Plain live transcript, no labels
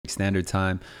Standard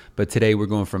Time. But today we're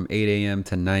going from 8 a.m.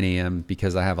 to 9 a.m.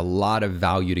 because I have a lot of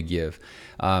value to give.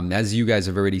 As you guys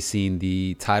have already seen,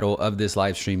 the title of this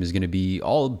live stream is going to be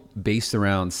all based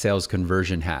around sales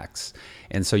conversion hacks.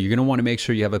 And so you're going to want to make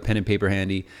sure you have a pen and paper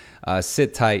handy.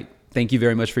 Sit tight. Thank you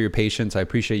very much for your patience. I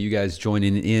appreciate you guys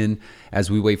joining in as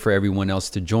we wait for everyone else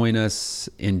to join us.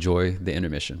 Enjoy the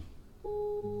intermission.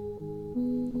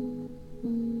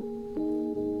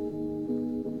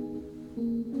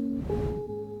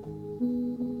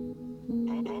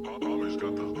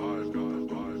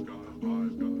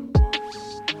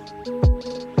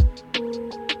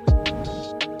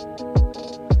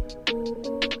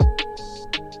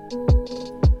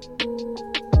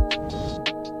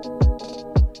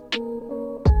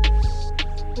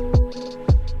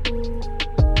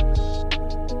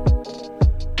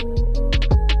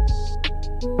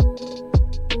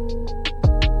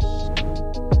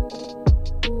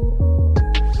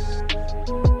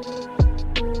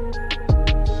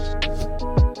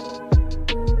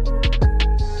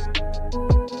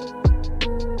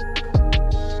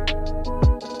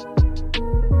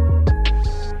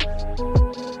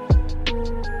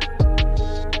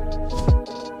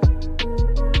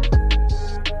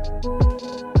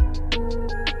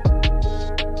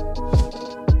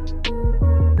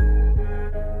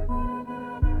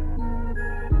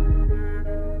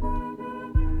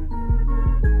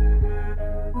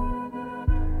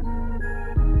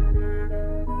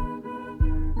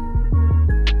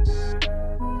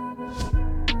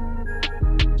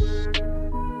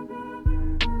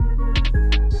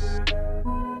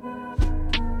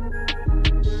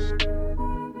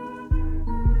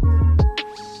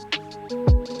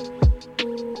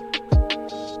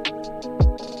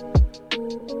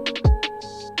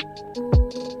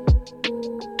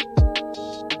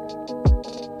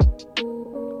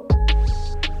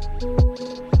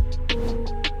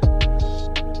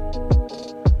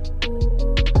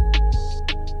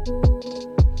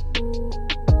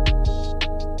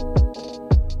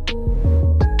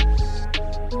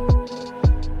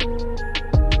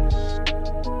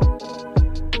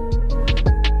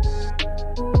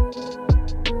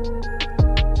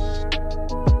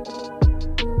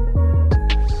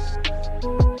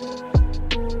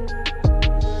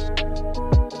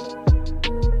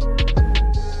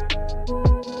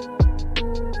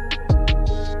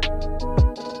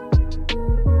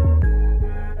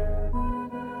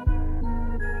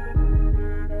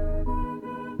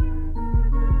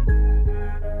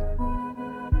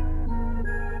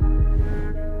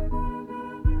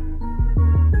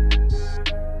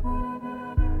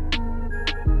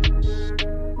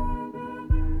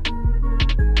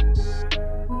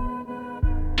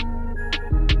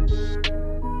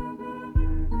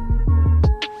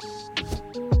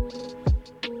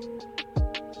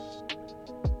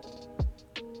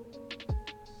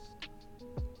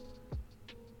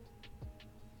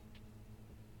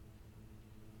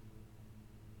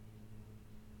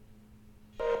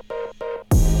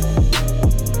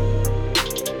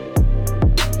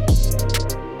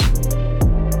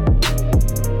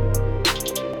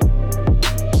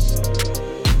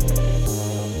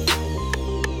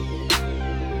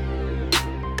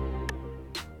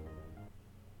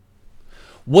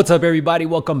 What's up, everybody?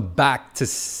 Welcome back to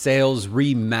Sales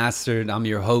Remastered. I'm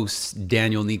your host,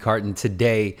 Daniel Niekarten.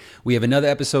 Today, we have another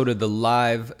episode of the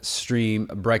live stream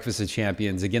Breakfast of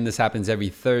Champions. Again, this happens every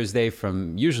Thursday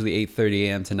from usually 8:30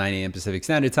 a.m. to 9 a.m. Pacific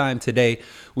Standard Time. Today,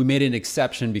 we made an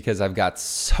exception because I've got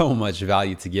so much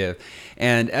value to give.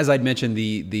 And as I'd mentioned,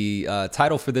 the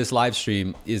title for this live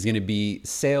stream is going to be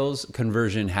Sales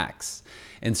Conversion Hacks.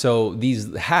 And so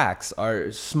these hacks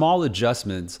are small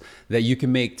adjustments that you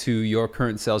can make to your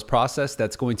current sales process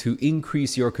that's going to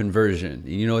increase your conversion.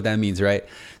 You know what that means, right?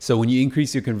 So when you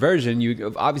increase your conversion,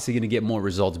 you're obviously going to get more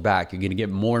results back. You're going to get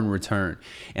more in return.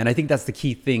 And I think that's the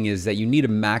key thing, is that you need to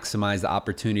maximize the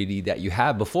opportunity that you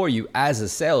have before you as a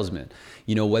salesman.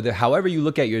 You know, however you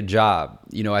look at your job,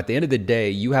 you know, at the end of the day,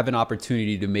 you have an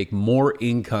opportunity to make more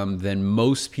income than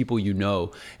most people you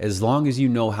know, as long as you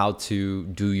know how to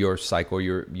do your cycle,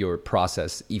 your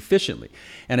process efficiently.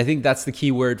 And I think that's the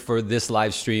key word for this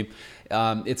live stream.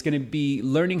 It's going to be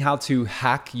learning how to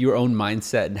hack your own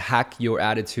mindset and hack your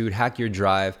attitude, hack your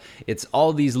drive. It's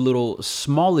all these little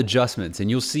small adjustments, and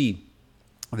you'll see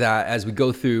that as we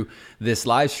go through this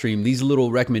live stream, these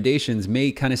little recommendations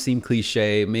may kind of seem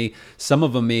cliche, some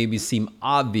of them maybe seem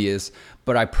obvious,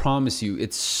 but I promise you,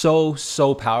 it's so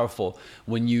powerful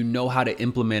when you know how to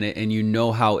implement it and you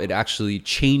know how it actually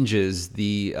changes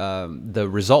the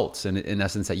results in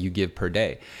essence that you give per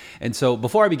day. And so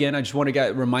before I begin, I just want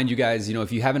to remind you guys, you know,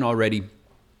 if you haven't already,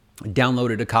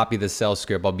 downloaded a copy of the sales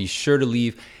script, I'll be sure to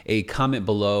leave a comment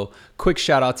below. Quick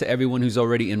shout out to everyone who's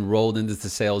already enrolled into the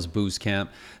Sales Boost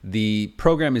Camp. The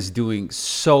program is doing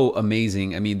so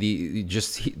amazing. I mean,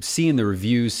 just seeing the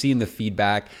reviews, seeing the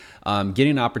feedback,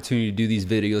 getting an opportunity to do these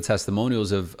video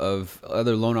testimonials of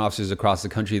other loan officers across the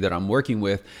country that I'm working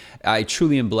with. I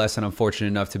truly am blessed, and I'm fortunate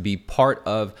enough to be part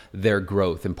of their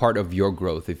growth and part of your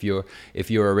growth. If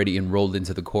you're already enrolled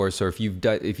into the course, or if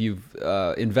you've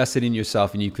invested in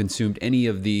yourself and you've consumed any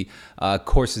of the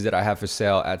courses that I have for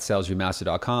sale at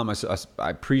salesremastered.com, I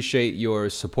appreciate your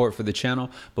support for the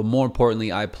channel. But more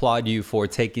importantly, I applaud you for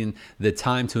taking the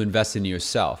time to invest in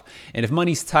yourself. And if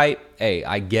money's tight, hey,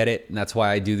 I get it. And that's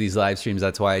why I do these live streams.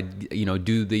 That's why I,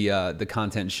 do the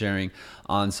content sharing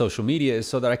on social media, is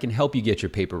so that I can help you get your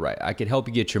paper right. I can help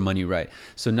you get your money right.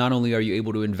 So not only are you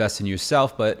able to invest in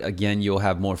yourself, but again, you'll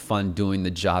have more fun doing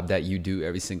the job that you do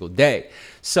every single day.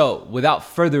 So without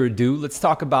further ado, let's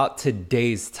talk about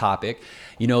today's topic.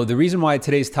 The reason why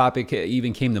today's topic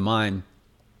even came to mind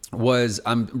was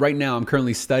I'm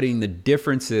currently studying the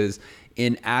differences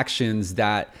in actions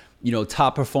that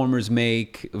top performers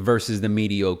make versus the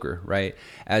mediocre, right?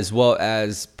 As well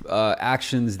as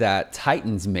actions that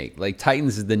Titans make. Like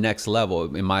Titans is the next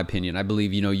level, in my opinion. I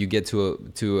believe you get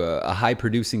to a high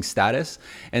producing status,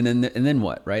 and then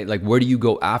what, right? Like where do you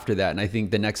go after that? And I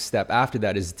think the next step after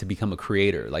that is to become a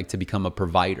creator, like to become a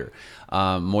provider,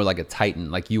 more like a Titan.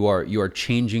 Like you are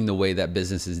changing the way that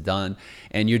business is done,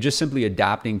 and you're just simply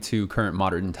adapting to current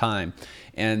modern time.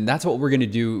 And that's what we're going to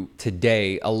do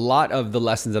today. A lot of the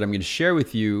lessons that I'm going to share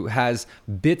with you has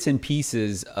bits and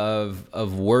pieces of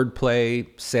wordplay,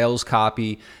 sales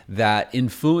copy that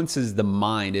influences the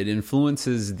mind. It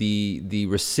influences the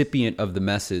recipient of the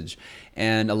message.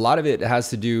 And a lot of it has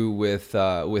to do with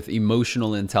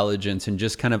emotional intelligence and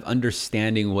just kind of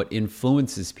understanding what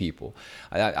influences people.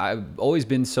 I've always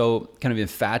been so kind of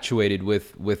infatuated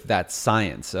with that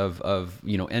science of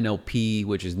NLP,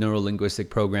 which is neuro linguistic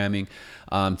programming,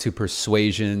 to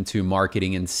persuasion, to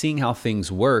marketing, and seeing how things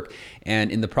work.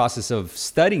 And in the process of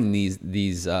studying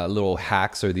these little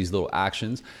hacks or these little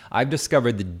actions, I've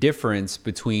discovered the difference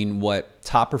between what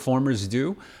top performers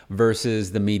do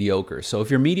versus the mediocre. So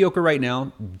if you're mediocre right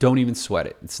now, don't even sweat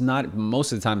it. It's not,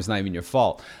 most of the time, it's not even your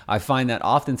fault. I find that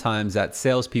oftentimes that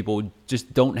salespeople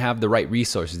just don't have the right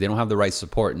resources. They don't have the right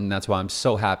support. And that's why I'm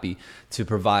so happy to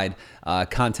provide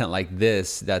content like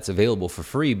this that's available for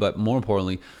free. But more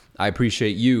importantly, I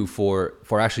appreciate you for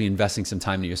actually investing some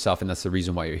time in yourself, and that's the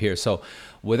reason why you're here. So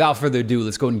without further ado,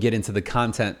 let's go and get into the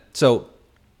content. So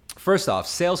first off,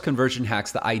 sales conversion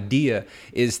hacks, the idea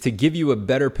is to give you a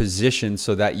better position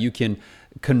so that you can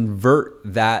convert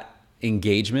that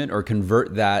engagement or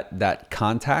convert that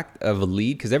contact of a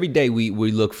lead, because every day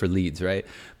we look for leads, right?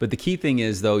 But the key thing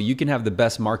is, though, you can have the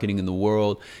best marketing in the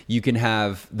world, you can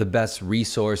have the best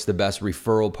resource, the best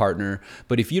referral partner,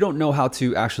 but if you don't know how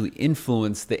to actually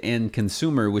influence the end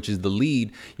consumer, which is the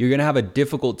lead, you're going to have a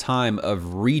difficult time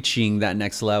of reaching that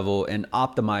next level and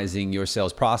optimizing your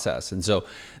sales process. And so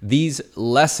these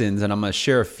lessons, and I'm going to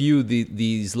share a few of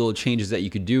these little changes that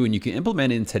you could do and you can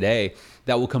implement in today,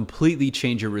 that will completely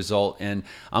change your result. And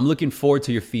I'm looking forward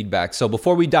to your feedback. So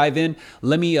before we dive in,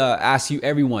 let me ask you,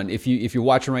 everyone, if you're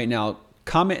watching right now,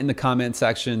 comment in the comment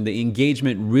section. The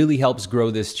engagement really helps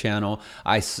grow this channel.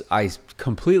 I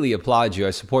completely applaud you.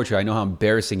 I support you. I know how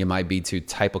embarrassing it might be to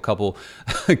type a couple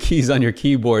keys on your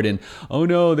keyboard and, oh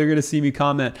no, they're going to see me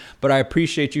comment. But I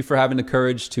appreciate you for having the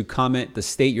courage to comment the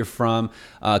state you're from,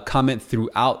 comment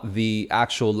throughout the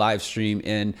actual live stream,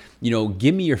 and,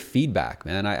 give me your feedback,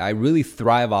 man. I really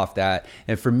thrive off that.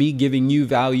 And for me, giving you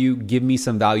value, give me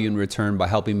some value in return by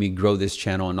helping me grow this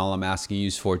channel. And all I'm asking you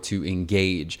is to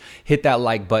engage. Hit that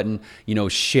like button,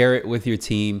 share it with your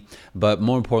team, but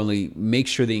more importantly, make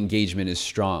sure the engagement is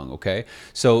strong. Okay.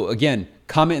 So again,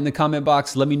 comment in the comment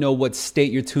box. Let me know what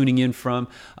state you're tuning in from,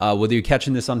 whether you're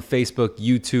catching this on Facebook,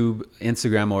 YouTube,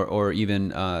 Instagram, or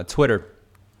even Twitter.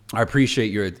 I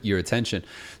appreciate your attention.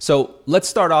 So let's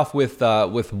start off with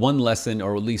one lesson,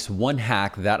 or at least one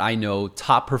hack that I know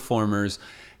top performers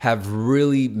have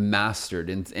really mastered.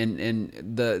 And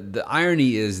the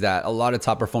irony is that a lot of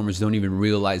top performers don't even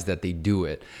realize that they do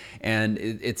it. And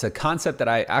it's a concept that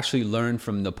I actually learned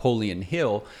from Napoleon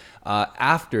Hill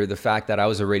after the fact that I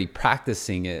was already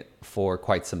practicing it for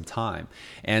quite some time.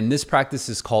 And this practice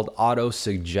is called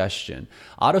auto-suggestion.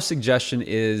 Auto-suggestion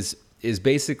is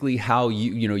basically how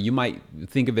you might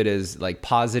think of it as like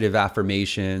positive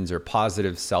affirmations or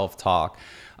positive self-talk.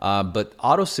 But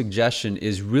auto-suggestion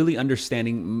is really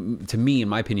understanding, to me, in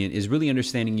my opinion, is really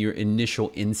understanding your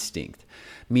initial instinct.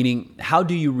 meaning how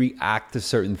do you react to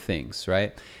certain things,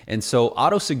 right? And so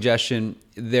auto suggestion,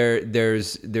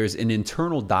 there's an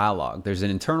internal dialogue. There's an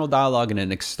internal dialogue and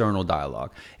an external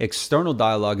dialogue. External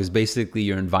dialogue is basically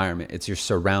your environment. It's your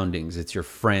surroundings. It's your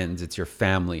friends. It's your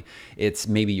family. It's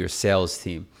maybe your sales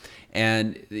team.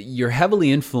 And you're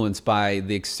heavily influenced by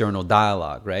the external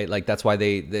dialogue, right? Like that's why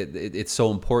it's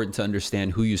so important to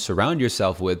understand who you surround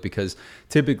yourself with, because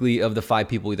typically of the 5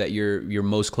 people that you're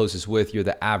most closest with, you're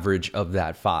the average of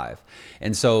that 5.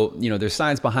 And so, there's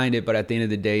science behind it, but at the end of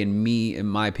the day, in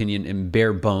my opinion, in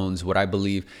bare bones, what I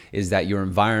believe is that your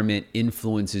environment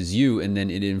influences you, and then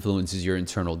it influences your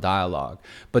internal dialogue.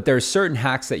 But there are certain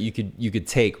hacks that you could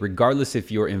take, regardless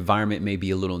if your environment may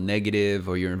be a little negative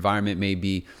or your environment may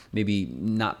be maybe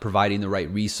not providing the right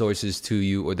resources to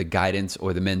you, or the guidance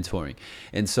or the mentoring.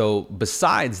 And so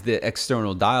besides the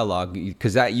external dialogue,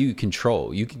 because that you can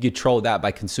control that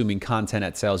by consuming content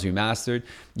at Sales Remastered.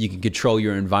 You can control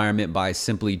your environment by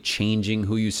simply changing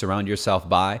who you surround yourself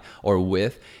by or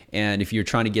with. And if you're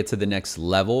trying to get to the next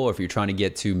level, or if you're trying to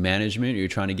get to management, or you're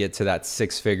trying to get to that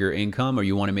 6-figure income, or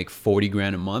you want to make 40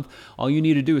 grand a month, all you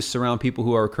need to do is surround people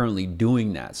who are currently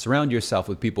doing that. Surround yourself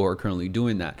with people who are currently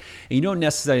doing that. And you don't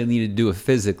necessarily need to do it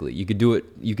physically. You could do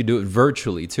it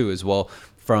virtually too as well,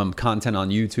 from content on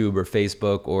YouTube or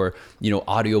Facebook or,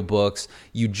 audiobooks.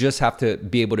 You just have to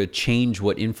be able to change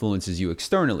what influences you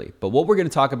externally. But what we're going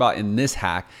to talk about in this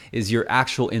hack is your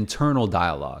actual internal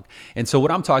dialogue. And so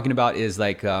what I'm talking about is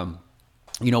like,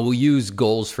 we'll use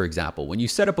goals, for example. When you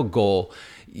set up a goal,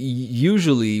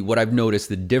 usually what I've noticed,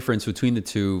 the difference between the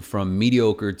two from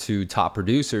mediocre to top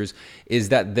producers, is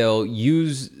that they'll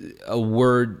use a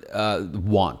word,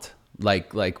 want.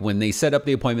 Like when they set up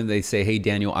the appointment, they say, hey,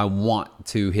 Daniel, I want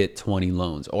to hit 20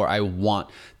 loans, or I want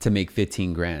to make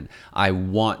 15 grand. I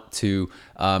want to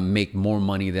make more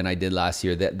money than I did last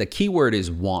year. The key word is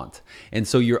want. And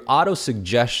so your auto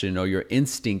suggestion or your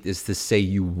instinct is to say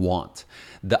you want.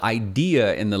 The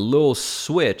idea and the little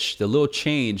switch, the little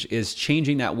change, is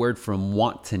changing that word from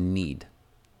want to need.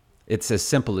 It's as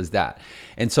simple as that.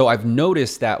 And so I've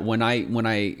noticed that when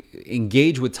I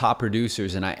engage with top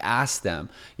producers and I ask them,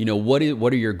 what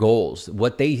are your goals?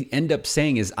 What they end up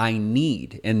saying is, I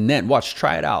need. And then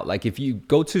try it out. Like if you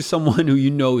go to someone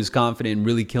who is confident and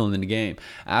really killing in the game,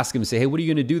 ask them, say, hey, what are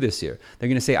you going to do this year? They're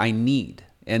going to say, I need.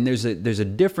 And there's a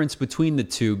difference between the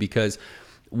two, because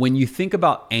when you think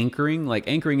about anchoring, like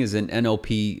anchoring is an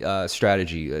NLP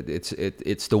strategy.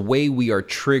 It's the way we are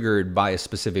triggered by a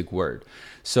specific word.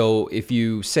 So if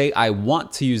you say, I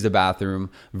want to use the bathroom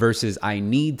versus I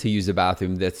need to use the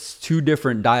bathroom, that's 2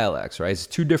 different dialects, right? It's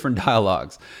 2 different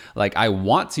dialogues. Like I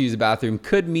want to use the bathroom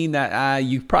could mean that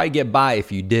you probably get by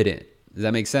if you didn't. Does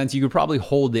that make sense? You could probably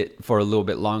hold it for a little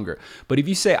bit longer. But if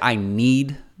you say, I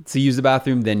need to use the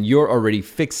bathroom, then you're already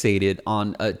fixated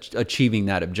on achieving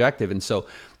that objective. And so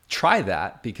try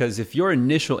that, because if your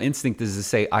initial instinct is to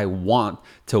say, I want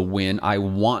to win, I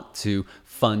want to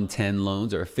fund 10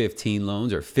 loans or 15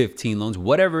 loans or 15 loans,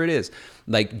 whatever it is,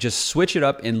 like just switch it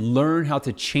up and learn how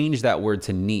to change that word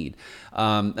to need.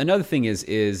 Another thing is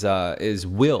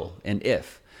will and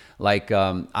if. Like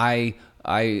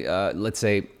let's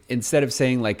say, instead of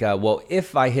saying like,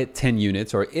 if I hit 10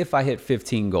 units, or if I hit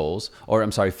 15 goals, or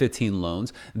 15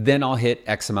 loans, then I'll hit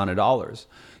X amount of dollars.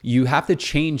 You have to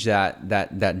change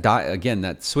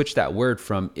that switch that word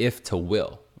from if to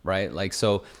will, right? Like,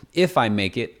 so if I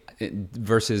make it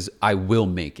versus I will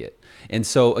make it. And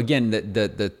so again,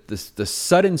 the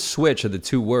sudden switch of the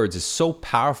 2 words is so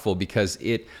powerful, because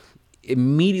it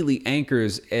immediately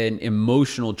anchors an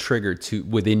emotional trigger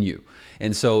within you.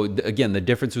 And so again, the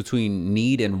difference between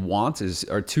need and want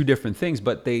are 2 different things,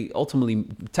 but they ultimately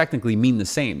technically mean the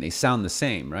same. They sound the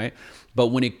same, right? But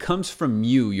when it comes from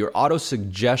you, your auto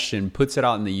suggestion puts it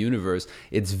out in the universe.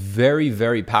 It's very,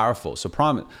 very powerful. So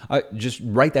just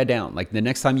write that down. Like the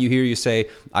next time you say,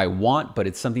 I want, but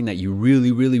it's something that you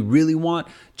really, really, really want,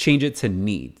 change it to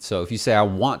need. So if you say, I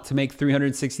want to make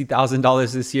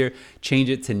 $360,000 this year, change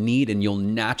it to need, and you'll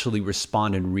naturally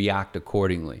respond and react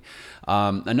accordingly.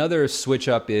 Another switch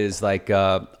up is like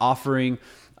offering,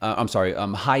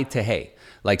 hi to hey.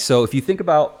 Like, so if you think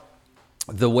about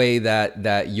the way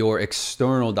that your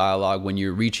external dialogue, when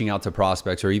you're reaching out to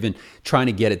prospects or even trying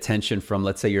to get attention from,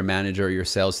 let's say, your manager or your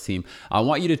sales team, I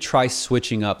want you to try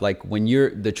switching up. Like when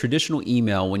the traditional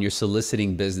email, when you're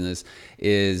soliciting business,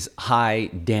 is hi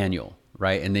Daniel,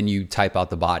 right? And then you type out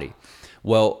the body.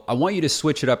 Well, I want you to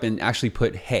switch it up and actually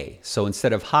put hey. So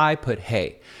instead of hi, put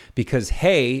hey, because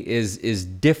hey is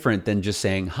different than just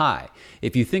saying hi.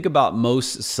 If you think about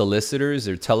most solicitors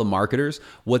or telemarketers,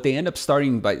 what they end up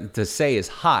starting to say is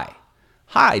hi.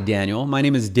 hi, Daniel, my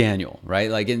name is Daniel,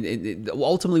 right? Like,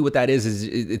 ultimately what that is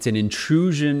it's an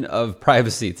intrusion of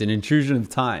privacy. It's an intrusion of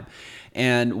time.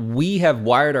 And we have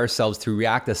wired ourselves to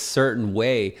react a certain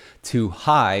way to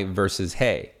hi versus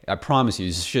hey. I promise you,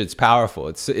 this shit's powerful.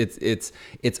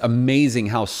 It's amazing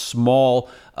how small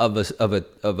of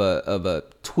a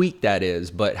tweak that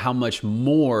is, but how much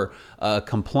more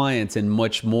compliance and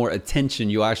much more attention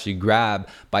you actually grab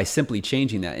by simply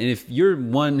changing that. And if you're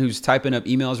one who's typing up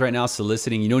emails right now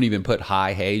soliciting, you don't even put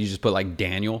hi, hey, you just put like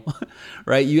Daniel,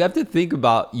 right? You have to think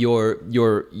about your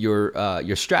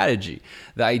strategy.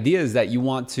 The idea is that you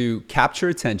want to capture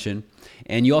attention.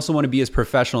 And you also want to be as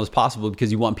professional as possible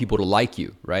because you want people to like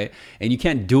you, right? And you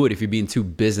can't do it if you're being too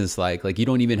business-like. Like you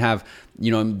don't even have,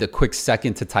 the quick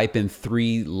second to type in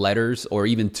 3 letters or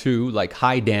even 2, like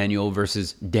hi Daniel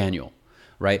versus Daniel,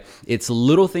 right? It's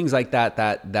little things like that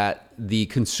the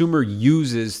consumer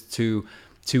uses to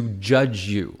judge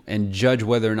you and judge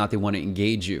whether or not they want to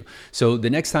engage you. So the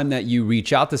next time that you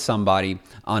reach out to somebody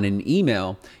on an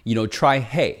email, try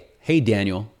hey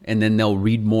Daniel, and then they'll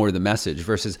read more of the message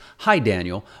versus hi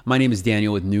Daniel, my name is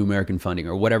Daniel with New American Funding,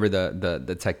 or whatever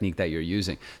the technique that you're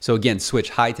using. So again, switch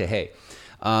hi to hey.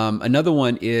 Another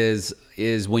one is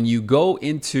when you go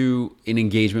into an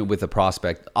engagement with a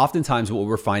prospect, oftentimes what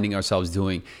we're finding ourselves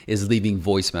doing is leaving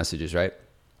voice messages, right?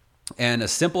 And a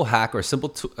simple hack or a simple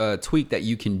tweak that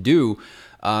you can do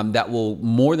that will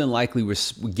more than likely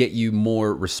get you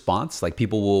more response, like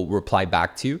people will reply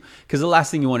back to you. Because the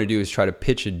last thing you want to do is try to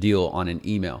pitch a deal on an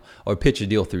email or pitch a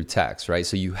deal through text, right?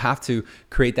 So you have to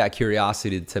create that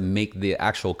curiosity to make the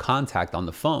actual contact on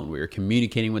the phone, where you're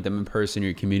communicating with them in person, or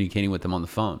you're communicating with them on the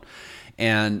phone.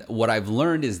 And what I've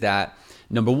learned is that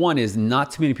number one is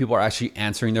not too many people are actually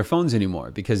answering their phones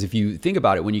anymore. Because if you think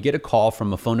about it, when you get a call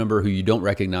from a phone number who you don't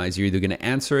recognize, you're either going to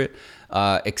answer it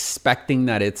expecting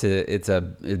that it's a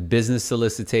business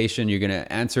solicitation. You're going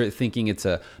to answer it thinking it's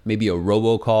maybe a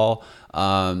robocall,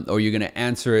 or you're going to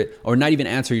answer it, or not even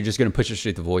answer. You're just going to push it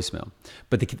straight to voicemail.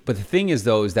 But the thing is,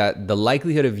 though, is that the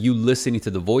likelihood of you listening to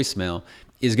the voicemail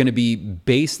is going to be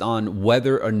based on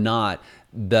whether or not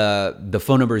the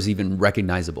phone number is even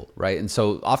recognizable, right? And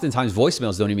so oftentimes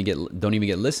voicemails don't even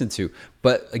get listened to.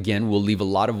 But again, we'll leave a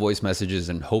lot of voice messages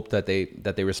and hope that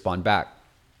they respond back.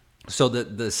 So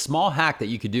the small hack that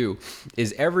you could do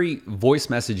is every voice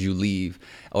message you leave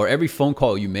or every phone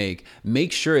call you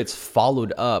make sure it's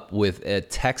followed up with a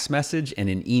text message and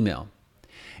an email.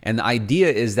 And the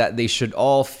idea is that they should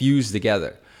all fuse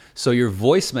together. So your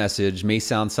voice message may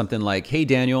sound something like, hey,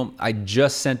 Daniel, I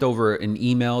just sent over an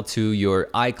email to your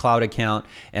iCloud account,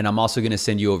 and I'm also going to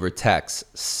send you over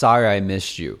text. Sorry, I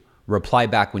missed you. Reply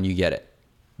back when you get it.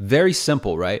 Very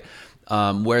simple, right?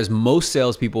 Whereas most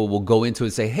salespeople will go into it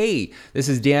and say, hey, this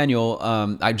is Daniel.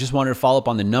 I just wanted to follow up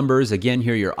on the numbers. Again,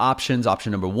 here are your options,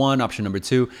 option number 1, option number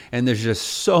 2. And there's just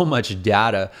so much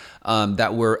data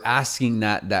that we're asking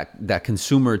that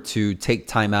consumer to take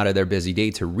time out of their busy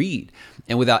day to read.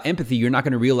 And without empathy, you're not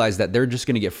going to realize that they're just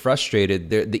going to get frustrated.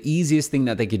 The easiest thing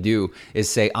that they could do is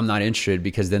say, I'm not interested,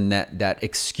 because then that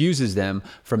excuses them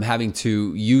from having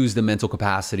to use the mental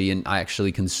capacity and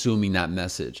actually consuming that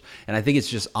message. And I think it's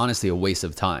just honestly a waste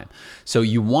of time. So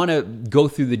you want to go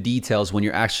through the details when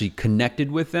you're actually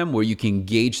connected with them, where you can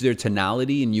gauge their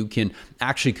tonality and you can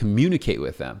actually communicate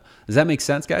with them. Does that make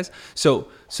sense, guys? So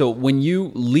when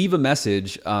you leave a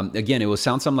message, again, it will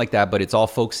sound something like that, but it's all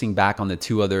focusing back on the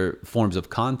 2 other forms of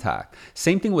contact.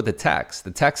 Same thing with the text.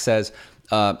 The text says,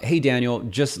 hey, Daniel,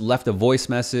 just left a voice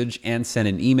message and sent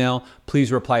an email.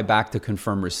 Please reply back to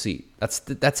confirm receipt.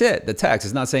 That's it. The text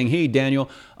is not saying, hey, Daniel,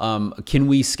 can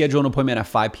we schedule an appointment at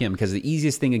 5 p.m.? Because the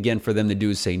easiest thing, again, for them to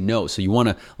do is say no. So you want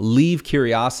to leave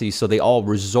curiosity so they all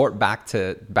resort back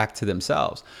to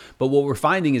themselves. But what we're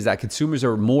finding is that consumers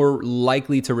are more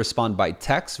likely to respond by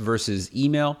text versus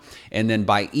email, and then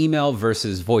by email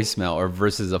versus voicemail or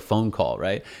versus a phone call,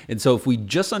 right? And so if we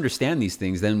just understand these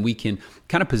things, then we can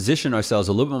kind of position ourselves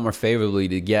a little bit more favorably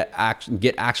to get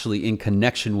actually in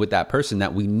connection with that person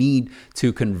that we need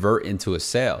to convert into a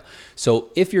sale.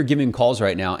 So if you're giving calls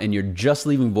right now and you're just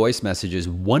leaving voice messages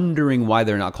wondering why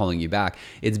they're not calling you back,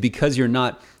 it's because you're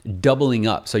not doubling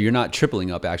up. So you're not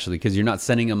tripling up, actually, because you're not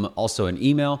sending them also an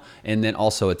email and then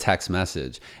also a text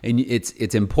message. And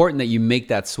it's important that you make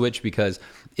that switch, because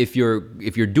if you're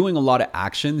doing a lot of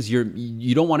actions,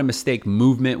 you don't want to mistake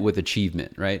movement with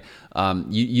achievement, right?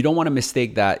 You don't want to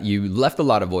mistake that you left a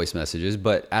lot of voice messages,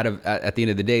 but at the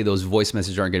end of the day, those voice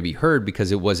messages aren't going to be heard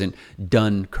because it wasn't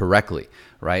done correctly,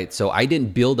 right? So I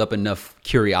didn't build up enough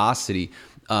curiosity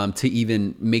to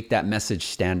even make that message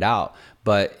stand out.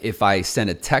 But if I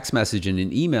send a text message and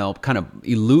an email kind of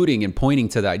alluding and pointing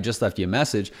to that I just left you a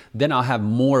message, then I'll have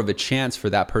more of a chance for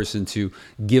that person to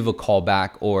give a call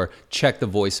back or check the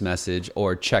voice message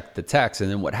or check the text. And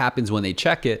then what happens when they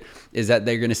check it is that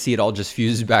they're going to see it all just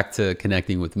fused back to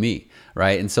connecting with me,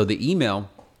 right? And so the email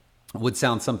would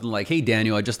sound something like, hey,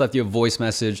 Daniel, I just left you a voice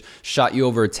message, shot you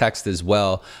over a text as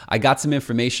well. I got some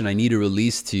information I need to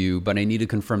release to you, but I need to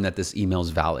confirm that this email is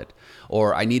valid.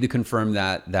 Or I need to confirm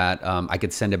that I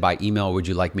could send it by email. Would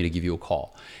you like me to give you a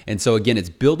call? And so again, it's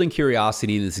building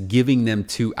curiosity and it's giving them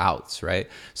two outs, right?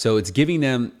 So it's giving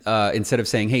them, instead of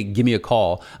saying, hey, give me a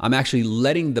call, I'm actually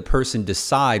letting the person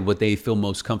decide what they feel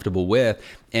most comfortable with.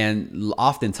 And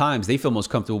oftentimes they feel most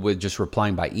comfortable with just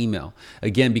replying by email.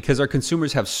 Again, because our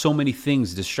consumers have so many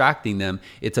things distracting them,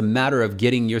 it's a matter of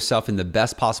getting yourself in the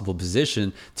best possible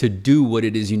position to do what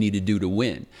it is you need to do to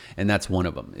win. And that's one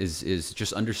of them is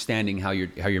just understanding how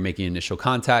you're making initial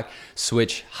contact.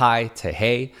 Switch hi to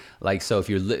hey. Like, so if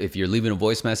you're leaving a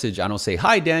voice message, I don't say,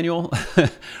 hi, Daniel,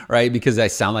 right? Because I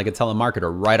sound like a telemarketer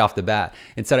right off the bat.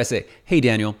 Instead, I say, hey,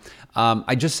 Daniel,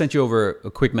 I just sent you over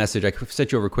a quick message. I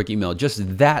sent you over a quick email.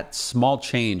 Just that small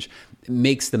change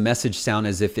makes the message sound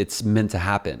as if it's meant to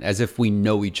happen, as if we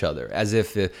know each other, as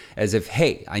if,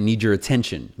 hey, I need your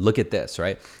attention. Look at this,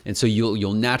 right? And so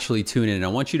you'll naturally tune in. And I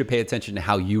want you to pay attention to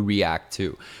how you react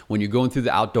to when you're going through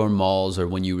the outdoor malls or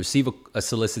when you receive a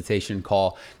solicitation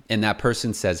call and that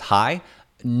person says hi.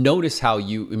 Notice how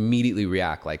you immediately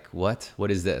react. Like, what?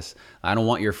 What is this? I don't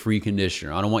want your free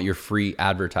conditioner. I don't want your free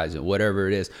advertisement, whatever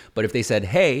it is. But if they said,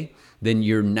 hey, then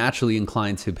you're naturally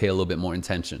inclined to pay a little bit more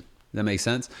attention. Does that make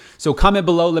sense? So comment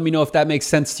below. Let me know if that makes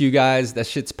sense to you guys. That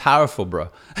shit's powerful, bro.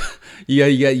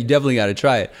 You definitely got to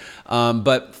try it.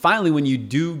 But finally, when you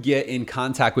do get in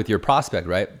contact with your prospect,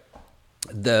 right?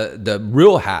 The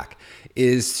real hack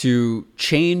is to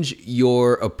change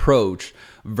your approach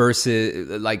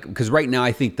versus because right now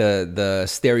I think the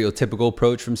stereotypical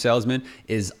approach from salesmen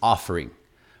is offering,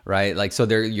 right? Like, so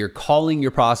you're calling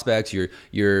your prospects,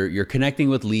 you're connecting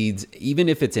with leads, even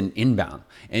if it's an inbound.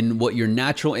 And what your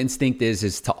natural instinct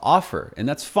is to offer. And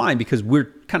that's fine because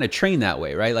we're kind of trained that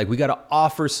way, right? Like, we got to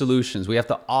offer solutions. We have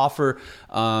to offer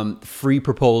free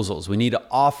proposals. We need to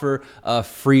offer a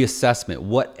free assessment,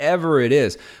 whatever it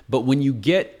is. But when you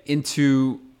get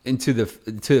into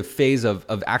the phase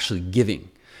of actually giving,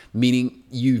 meaning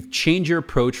you've changed your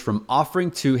approach from offering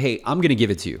to, hey, I'm going to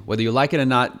give it to you. Whether you like it or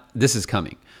not, this is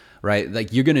coming, right?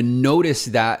 Like, you're going to notice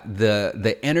that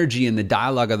the energy and the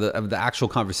dialogue of the actual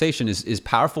conversation is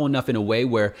powerful enough in a way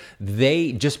where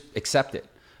they just accept it.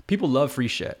 People love free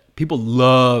shit. People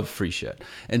love free shit.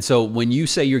 And so when you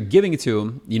say you're giving it to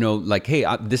them, like, hey,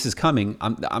 this is coming.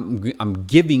 I'm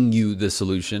giving you the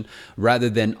solution rather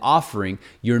than offering.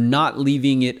 You're not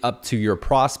leaving it up to your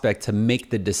prospect to make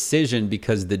the decision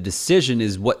because the decision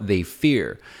is what they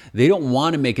fear. They don't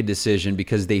want to make a decision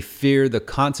because they fear the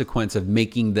consequence of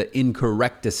making the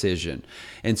incorrect decision.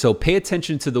 And so pay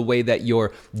attention to the way that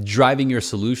you're driving your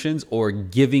solutions or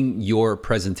giving your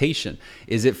presentation.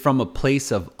 Is it from a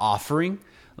place of offering?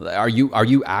 Are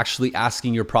you actually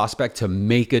asking your prospect to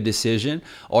make a decision,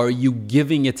 or are you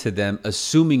giving it to them,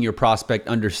 assuming your prospect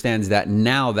understands that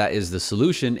now that is the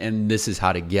solution and this is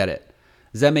how to get it?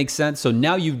 Does that make sense? So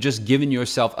now you've just given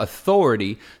yourself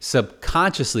authority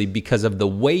subconsciously because of the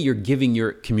way you're giving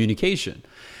your communication.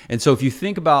 And so if you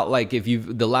think about, like,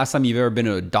 the last time you've ever been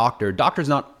to a doctor's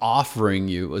not offering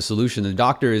you a solution. The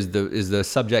doctor is the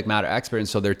subject matter expert. And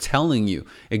so they're telling you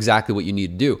exactly what you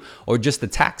need to do. Or just the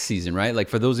tax season, right? Like,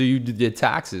 for those of you who did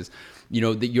taxes,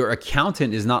 that your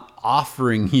accountant is not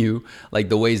offering you like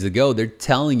the ways to go. They're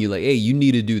telling you, like, hey, you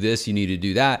need to do this, you need to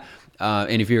do that.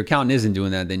 And if your accountant isn't doing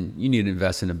that, then you need to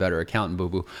invest in a better accountant,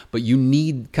 boo-boo. But you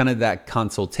need kind of that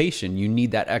consultation. You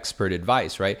need that expert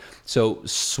advice, right? So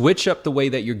switch up the way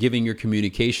that you're giving your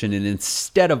communication, and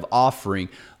instead of offering,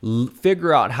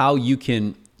 figure out how you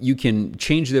can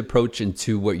change the approach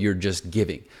into what you're just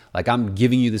giving. Like, I'm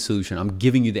giving you the solution. I'm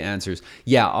giving you the answers.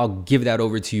 Yeah, I'll give that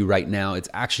over to you right now. It's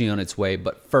actually on its way.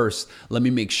 But first, let me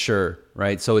make sure,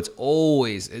 right? So it's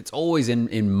always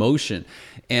in motion.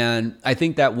 And I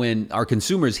think that when our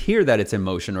consumers hear that it's in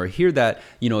motion, or hear that,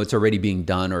 it's already being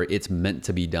done, or it's meant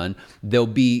to be done, they'll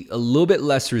be a little bit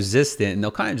less resistant, and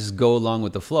they'll kind of just go along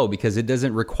with the flow because it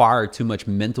doesn't require too much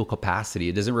mental capacity.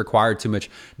 It doesn't require too much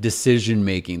decision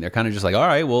making. They're kind of just like, all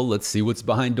right, well, let's see what's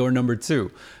behind door number 2.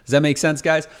 Does that make sense,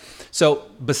 guys? So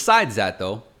besides that,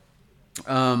 though,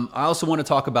 I also want to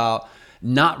talk about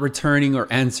not returning or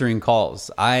answering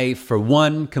calls. I, for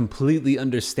one, completely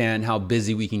understand how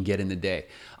busy we can get in the day.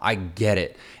 I get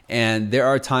it. And there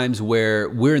are times where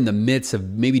we're in the midst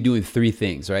of maybe doing three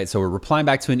things, right? So we're replying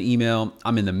back to an email.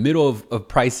 I'm in the middle of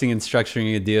pricing and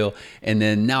structuring a deal. And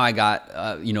then now I got,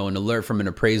 an alert from an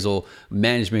appraisal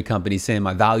management company saying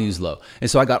my value's low.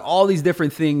 And so I got all these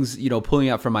different things, pulling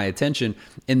out from my attention.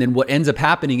 And then what ends up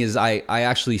happening is I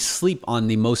actually sleep on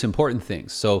the most important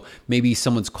things. So maybe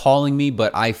someone's calling me,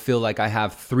 but I feel like I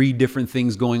have three different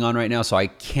things going on right now, so I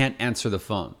can't answer the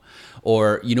phone.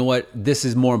 Or, you know what, this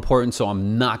is more important, so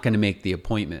I'm not going to make the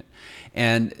appointment.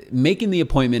 And making the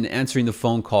appointment, answering the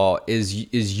phone call is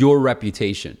your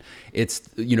reputation. It's,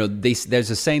 there's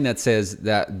a saying that says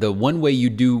that the way you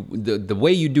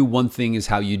do one thing is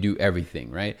how you do everything,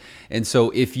 right? And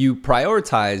so if you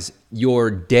prioritize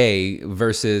your day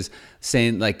versus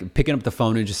saying, like, picking up the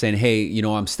phone and just saying, hey,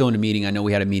 I'm still in a meeting. I know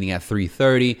we had a meeting at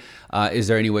 3:30. Is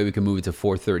there any way we can move it to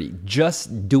 4:30?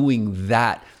 Just doing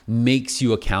that makes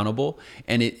you accountable.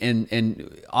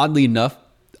 And oddly enough,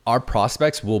 our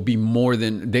prospects will be more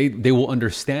than they will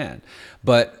understand.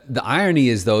 But the irony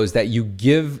is, though, is that you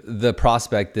give the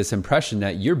prospect this impression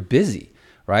that you're busy,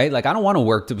 right? Like, I don't want to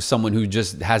work with someone who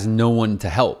just has no one to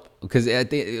help, because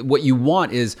what you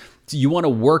want is, you want to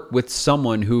work with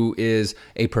someone who is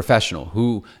a professional,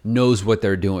 who knows what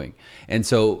they're doing. And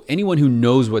so anyone who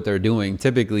knows what they're doing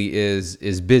typically is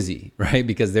busy, right?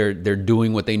 Because they're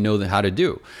doing what they know how to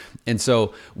do. And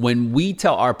so when we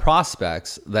tell our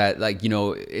prospects that,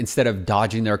 instead of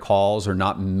dodging their calls or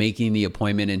not making the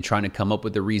appointment and trying to come up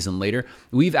with a reason later,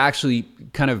 we've actually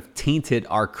kind of tainted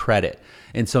our credit.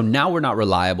 And so now we're not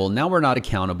reliable. Now we're not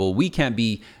accountable. We can't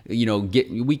be,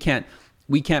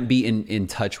 we can't be in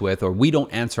touch with, or we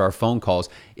don't answer our phone calls.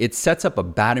 It sets up a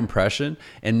bad impression.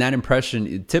 And that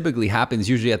impression typically happens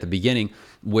usually at the beginning,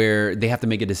 where they have to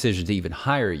make a decision to even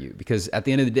hire you. Because at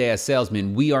the end of the day, as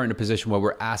salesmen, we are in a position where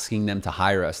we're asking them to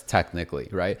hire us technically,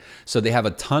 right? So they have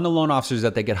a ton of loan officers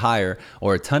that they could hire,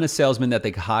 or a ton of salesmen that they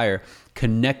could hire,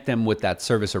 connect them with that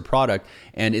service or product.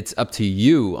 And it's up to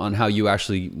you on how you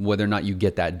actually, whether or not you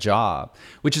get that job.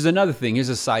 Which is another thing. Here's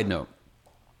a side note,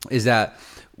 is that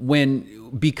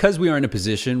because we are in a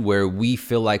position where we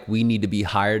feel like we need to be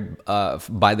hired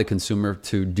by the consumer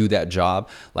to do that job.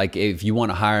 Like, if you want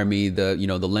to hire me, the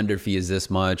lender fee is this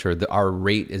much, or our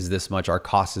rate is this much, our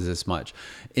cost is this much.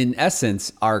 In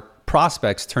essence, our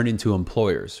prospects turn into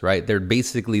employers, right? They're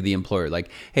basically the employer. Like,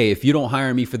 hey, if you don't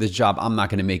hire me for this job, I'm not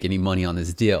going to make any money on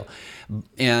this deal.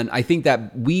 And I think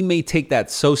that we may take that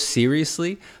so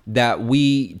seriously that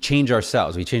we change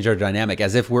ourselves. We change our dynamic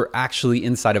as if we're actually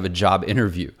inside of a job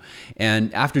interview.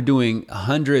 And after doing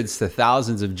hundreds to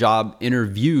thousands of job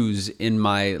interviews in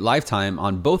my lifetime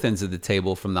on both ends of the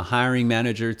table, from the hiring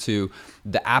manager to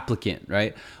the applicant,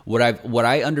 right? What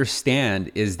I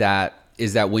understand is that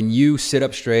when you sit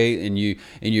up straight and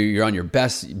you're on your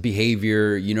best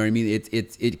behavior, you know what I mean?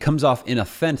 It comes off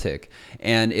inauthentic,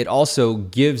 and it also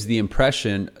gives the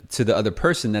impression to the other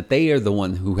person that they are the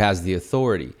one who has the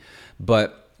authority.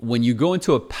 But when you go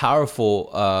into a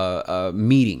powerful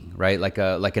meeting, right, like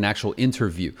an actual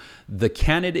interview, the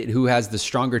candidate who has the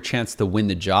stronger chance to win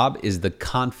the job is the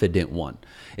confident one.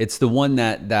 It's the one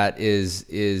that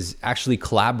is actually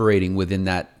collaborating within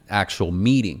that actual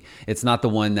meeting. It's not the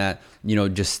one that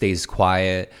just stays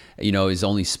quiet, is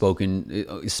only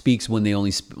speaks when they're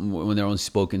only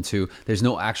spoken to. There's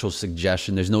no actual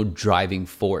suggestion. There's no driving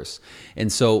force.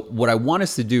 And so what I want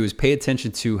us to do is pay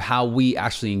attention to how we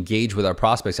actually engage with our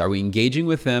prospects. Are we engaging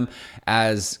with them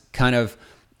as kind of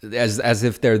as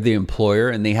if they're the employer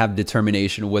and they have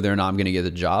determination of whether or not I'm going to get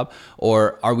the job?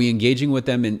 Or are we engaging with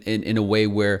them in a way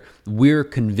where we're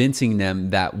convincing them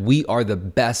that we are the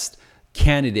best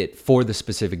candidate for the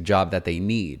specific job that they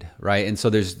need, right? And so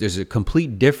there's a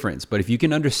complete difference. But if you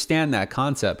can understand that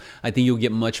concept, I think you'll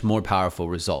get much more powerful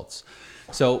results.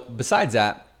 So besides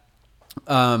that,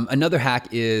 another hack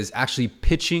is actually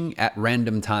pitching at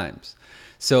random times.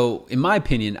 So in my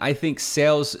opinion, I think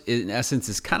sales in essence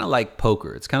is kind of like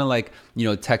poker. It's kind of like,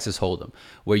 Texas Hold'em,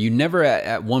 where you never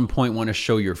at one point want to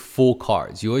show your full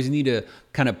cards. You always need to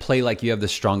kind of play like you have the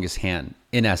strongest hand,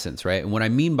 in essence, right? And what I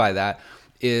mean by that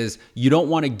is you don't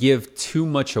want to give too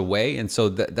much away. And so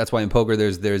that's why in poker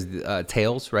there's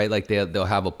tails, right? Like they'll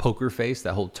have a poker face.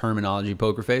 That whole terminology,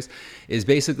 poker face, is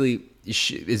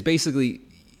basically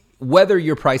whether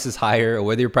your price is higher or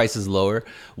whether your price is lower,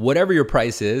 whatever your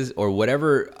price is or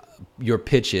whatever your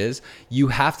pitch is, you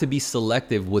have to be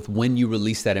selective with when you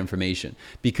release that information.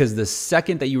 Because the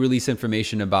second that you release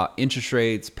information about interest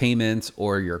rates, payments,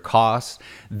 or your costs,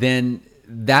 then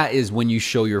that is when you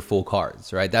show your full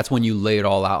cards, right? That's when you lay it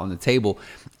all out on the table.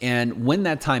 And when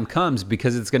that time comes,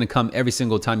 because it's going to come every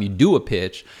single time you do a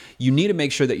pitch, you need to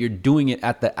make sure that you're doing it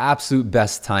at the absolute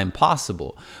best time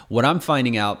possible. What I'm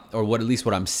finding out, or what at least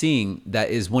what I'm seeing, that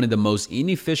is one of the most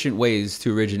inefficient ways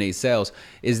to originate sales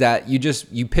is that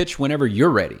you pitch whenever you're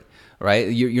ready. Right?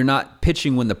 You're not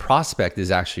pitching when the prospect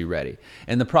is actually ready.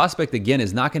 And the prospect, again,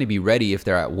 is not going to be ready if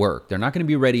they're at work. They're not going to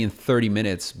be ready in 30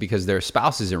 minutes because their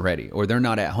spouse isn't ready, or they're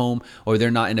not at home, or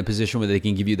they're not in a position where they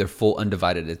can give you their full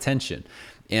undivided attention.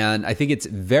 And I think it's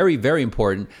very, very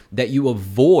important that you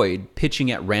avoid pitching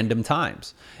at random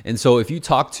times. And so if you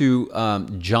talk to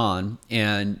John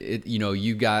and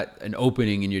you got an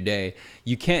opening in your day,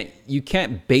 you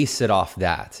can't base it off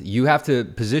that. You have to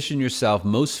position yourself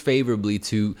most favorably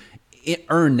to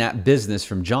earn that business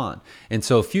from John. And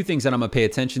so a few things that I'm gonna pay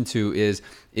attention to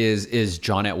is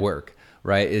John at work,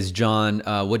 right? Is John,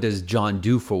 what does John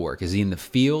do for work? Is he in the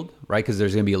field, right? Because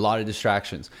there's gonna be a lot of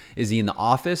distractions. Is he in the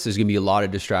office? There's gonna be a lot of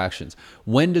distractions.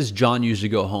 When does John usually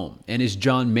go home? And is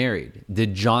John married?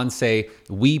 Did John say,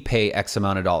 we pay X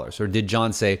amount of dollars? Or did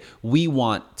John say, we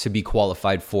want to be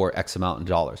qualified for X amount of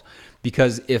dollars?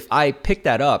 Because if I pick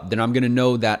that up, then I'm going to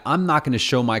know that I'm not going to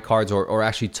show my cards or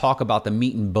actually talk about the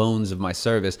meat and bones of my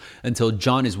service until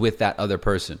John is with that other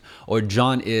person, or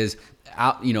John is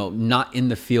out, not in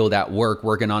the field at work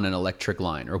working on an electric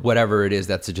line or whatever it is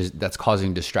that's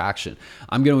causing distraction.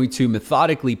 I'm going to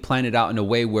methodically plan it out in a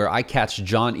way where I catch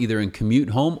John either in commute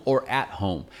home or at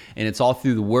home. And it's all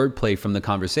through the wordplay from the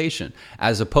conversation,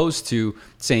 as opposed to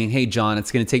saying, hey, John, it's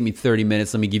going to take me 30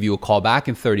 minutes. Let me give you a call back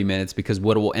in 30 minutes, because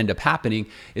what will end up happening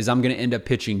is I'm going to end up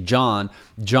pitching John.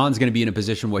 John's going to be in a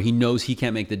position where he knows he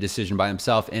can't make the decision by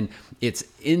himself. And it's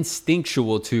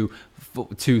instinctual to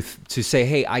say,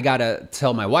 hey, I gotta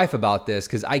tell my wife about this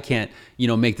because I can't,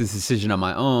 make this decision on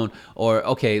my own. Or,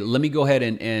 okay, let me go ahead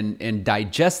and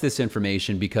digest this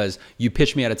information because you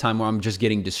pitched me at a time where I'm just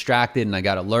getting distracted and I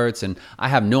got alerts and I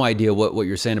have no idea what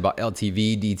you're saying about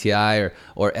LTV, DTI,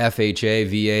 or FHA,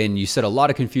 VA, and you said a lot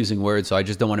of confusing words, so I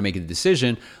just don't want to make a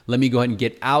decision. Let me go ahead and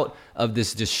get out of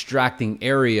this distracting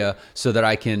area so that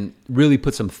I can really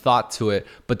put some thought to it.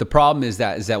 But the problem is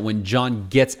that when John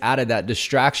gets out of that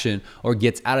distraction or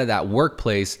gets out of that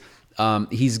workplace,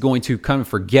 he's going to kind of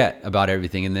forget about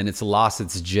everything, and then it's lost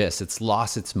its gist, it's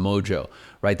lost its mojo,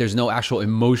 right? There's no actual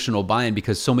emotional buy-in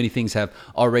because so many things have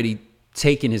already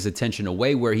taken his attention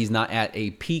away, where he's not at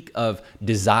a peak of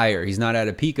desire. He's not at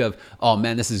a peak of, oh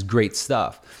man, this is great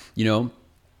stuff,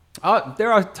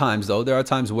 There are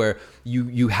times where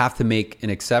you have to make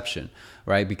an exception,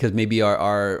 right? Because maybe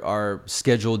our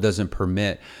schedule doesn't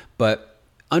permit. But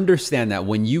understand that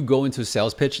when you go into a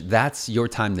sales pitch, that's your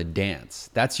time to dance.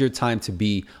 That's your time to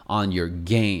be on your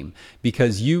game,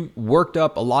 because you worked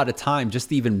up a lot of time just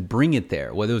to even bring it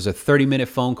there. Whether it was a 30-minute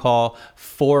phone call,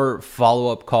 4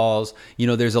 follow-up calls,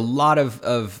 there's a lot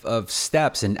of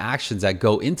steps and actions that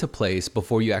go into place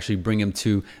before you actually bring them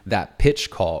to that pitch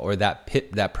call or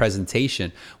that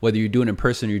presentation, whether you're doing it in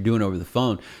person or you're doing it over the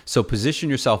phone. So position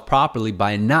yourself properly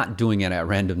by not doing it at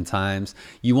random times.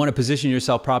 You want to position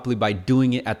yourself properly by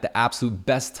doing it at the absolute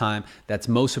best time that's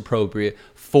most appropriate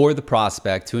for the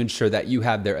prospect, to ensure that you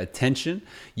have their attention,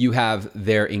 you have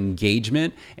their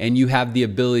engagement, and you have the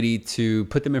ability to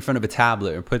put them in front of a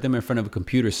tablet or put them in front of a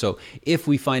computer. So if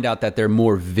we find out that they're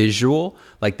more visual,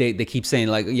 like they keep saying,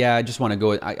 like, yeah, I just want to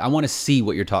go, I want to see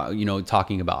what you're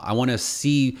talking about. I want to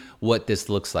see what this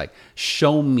looks like.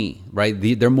 Show me, right?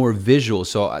 They're more visual.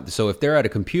 So if they're at a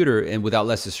computer and without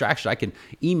less distraction, I can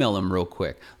email them real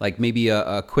quick, like maybe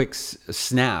a quick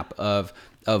snap of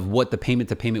what the payment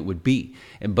to payment would be.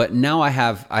 But now I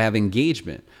have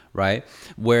engagement, right?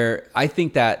 Where I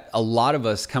think that a lot of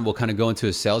us will kind of go into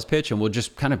a sales pitch and we'll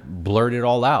just kind of blurt it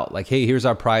all out. Like, hey, here's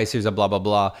our price, here's a blah, blah,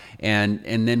 blah. And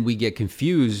then we get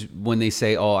confused when they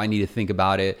say, oh, I need to think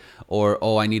about it. Or,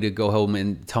 oh, I need to go home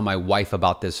and tell my wife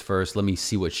about this first. Let me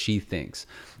see what she thinks.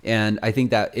 And I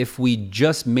think that if we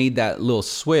just made that little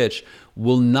switch,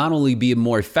 we'll not only be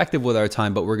more effective with our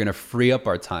time, but we're going to free up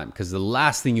our time. Because the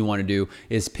last thing you want to do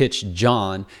is pitch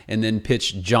John and then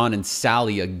pitch John and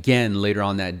Sally again later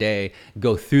on that day,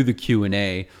 go through the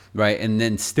Q&A, right? And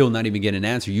then still not even get an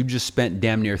answer. You just spent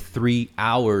damn near 3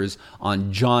 hours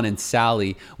on John and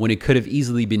Sally when it could have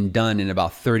easily been done in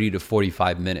about 30 to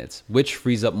 45 minutes, which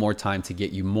frees up more time to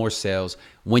get you more sales.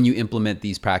 When you implement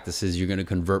these practices, you're going to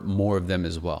convert more of them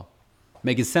as well.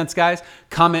 Making sense, guys?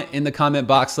 Comment in the comment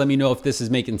box. Let me know if this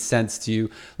is making sense to you.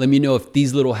 Let me know if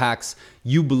these little hacks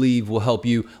you believe will help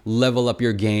you level up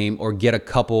your game or get a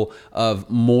couple of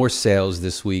more sales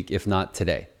this week, if not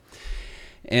today.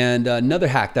 And another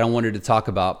hack that I wanted to talk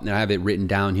about, and I have it written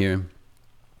down here,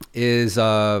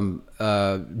 doing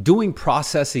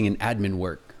processing and admin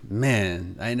work.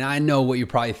 Man, and I know what you're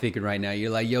probably thinking right now.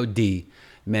 You're like, yo, D,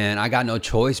 man, I got no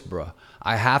choice, bro.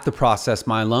 I have to process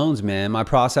my loans, man. My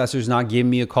processor's not giving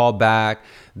me a call back.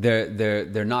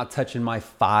 They're not touching my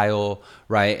file,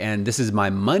 right? And this is my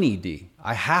money, D.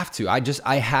 I have to.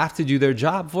 I have to do their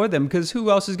job for them, because who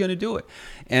else is going to do it?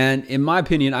 And in my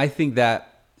opinion, I think that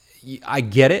I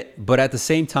get it, but at the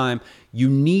same time, you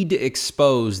need to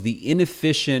expose the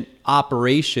inefficient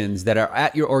operations that are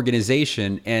at your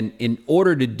organization. And in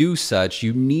order to do such,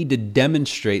 you need to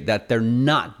demonstrate that they're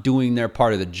not doing their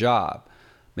part of the job.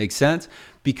 Make sense?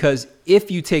 Because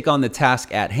if you take on the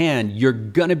task at hand, you're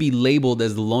going to be labeled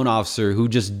as the loan officer who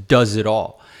just does it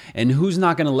all. And who's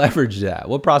not going to leverage that?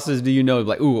 What process do you know?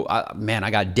 Like, man,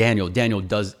 I got Daniel. Daniel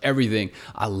does everything.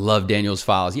 I love Daniel's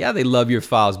files. Yeah, they love your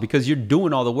files because you're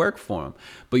doing all the work for them.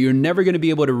 But you're never going to be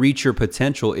able to reach your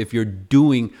potential if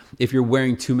you're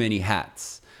wearing too many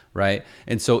hats, right?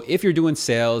 And so if you're doing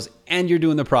sales and you're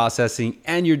doing the processing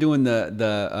and you're doing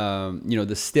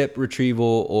the STIP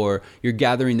retrieval, or you're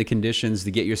gathering the conditions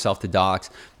to get yourself to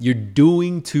docs, you're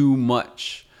doing too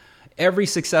much. Every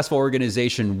successful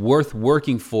organization worth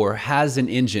working for has an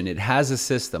engine. It has a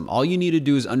system. All you need to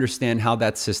do is understand how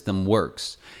that system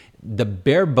works. The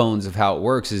bare bones of how it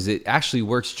works is it actually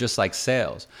works just like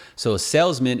sales. So a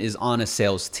salesman is on a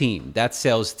sales team. That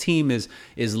sales team is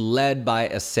led by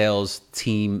a sales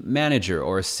team manager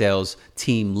or a sales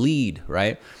team lead,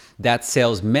 right? That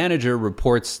sales manager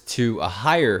reports to a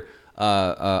higher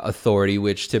authority,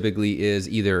 which typically is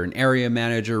either an area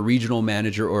manager, regional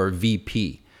manager, or a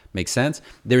VP. Makes sense?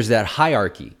 There's that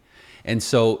hierarchy. And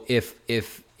so if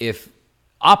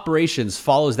operations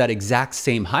follows that exact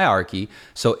same hierarchy,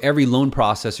 so every loan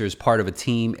processor is part of a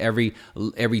team, every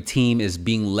team is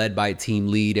being led by a team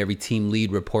lead, every team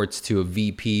lead reports to a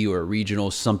VP or a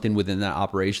regional, something within that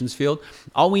operations field,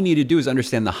 all we need to do is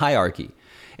understand the hierarchy.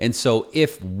 And so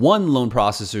if one loan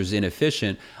processor is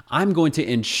inefficient, I'm going to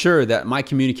ensure that my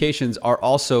communications are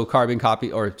also carbon copy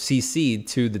or CC'd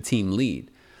to the team lead.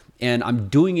 And I'm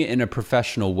doing it in a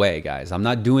professional way, guys. I'm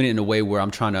not doing it in a way where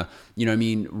I'm trying to,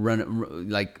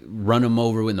 run them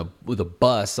over with a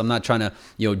bus. I'm not trying to,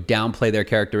 downplay their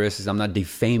characteristics. I'm not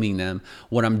defaming them.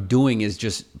 What I'm doing is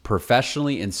just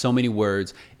professionally, in so many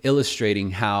words,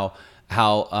 illustrating how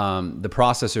the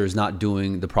processor is not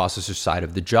doing the processor side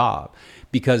of the job.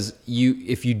 Because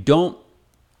if you don't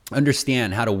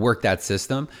understand how to work that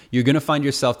system, you're going to find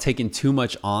yourself taking too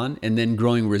much on and then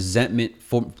growing resentment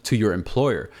to your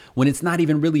employer, when it's not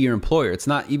even really your employer. It's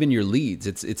not even your leads.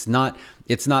 It's not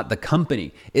the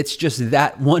company. It's just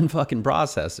that one fucking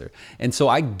processor. And so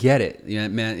I get it,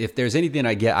 man. If there's anything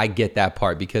I get that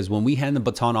part, because when we hand the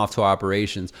baton off to our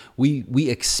operations, we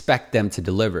expect them to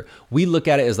deliver. We look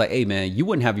at it as like, hey man, you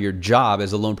wouldn't have your job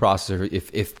as a loan processor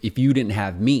if you didn't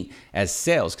have me as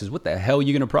sales. Because what the hell are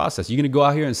you going to process? You're going to go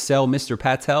out here and sell Mr.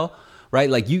 Patel, right?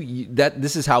 Like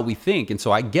this is how we think. And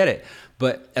so I get it.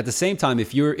 But at the same time,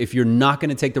 if you're not going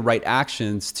to take the right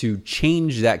actions to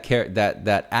change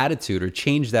that attitude, or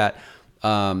change that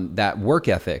work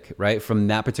ethic, right, from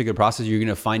that particular process, you're going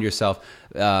to find yourself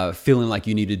feeling like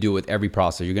you need to do it with every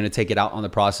process. You're going to take it out on the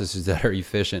processes that are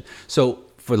efficient. So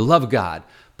for the love of God,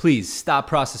 please stop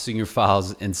processing your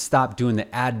files and stop doing the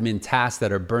admin tasks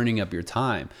that are burning up your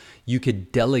time. You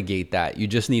could delegate that. You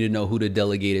just need to know who to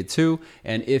delegate it to.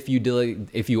 And if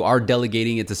you are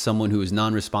delegating it to someone who is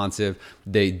non-responsive,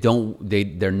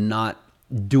 they're not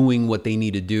doing what they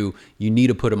need to do, you need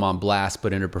to put them on blast,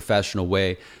 but in a professional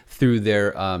way through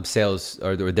their sales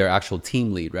or their actual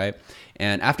team lead, right?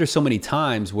 And after so many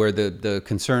times where the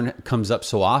concern comes up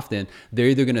so often, they're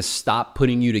either going to stop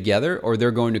putting you together, or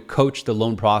they're going to coach the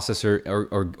loan processor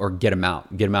or get them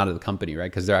out of the company,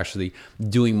 right? Because they're actually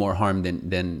doing more harm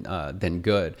than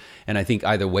good. And I think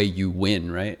either way you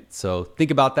win, right? So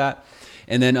think about that.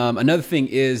 And then another thing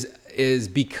is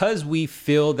because we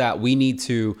feel that we need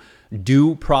to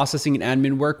do processing and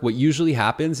admin work, what usually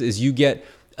happens is you get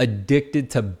addicted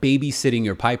to babysitting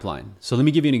your pipeline. So let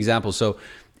me give you an example. So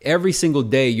every single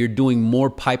day you're doing more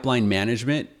pipeline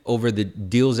management over the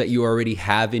deals that you already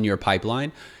have in your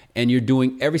pipeline, and you're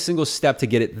doing every single step to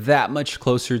get it that much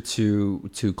closer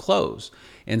to close.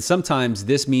 And sometimes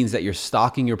this means that you're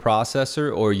stalking your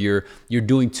processor, or you're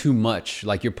doing too much.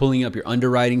 Like you're pulling up your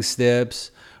underwriting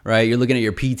steps, right? You're looking at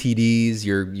your PTDs,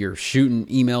 you're shooting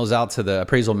emails out to the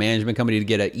appraisal management company to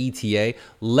get an ETA.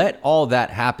 Let all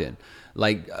that happen.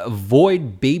 Like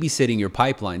avoid babysitting your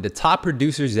pipeline. The top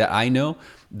producers that I know,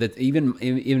 that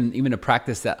even a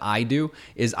practice that I do,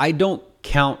 is I don't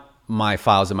count my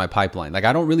files in my pipeline. Like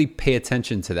I don't really pay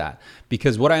attention to that,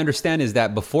 because what I understand is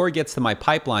that before it gets to my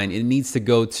pipeline, it needs to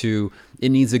go through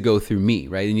me,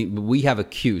 right? We have a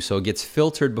queue, so it gets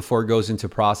filtered before it goes into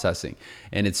processing,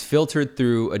 and it's filtered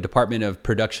through a department of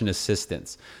production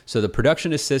assistants. So the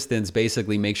production assistants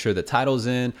basically make sure the title's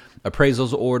in,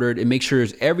 appraisal's ordered, and make sure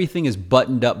everything is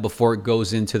buttoned up before it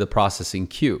goes into the processing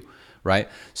queue. Right?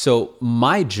 So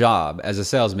my job as a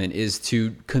salesman is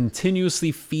to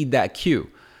continuously feed that queue.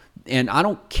 And I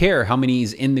don't care how many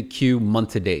is in the queue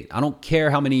month to date. I don't care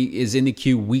how many is in the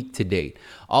queue week to date.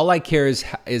 All I care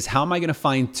is how am I going to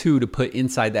find 2 to put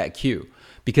inside that queue?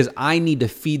 Because I need to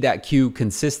feed that queue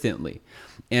consistently.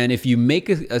 And if you make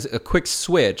a quick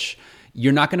switch,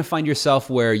 you're not going to find yourself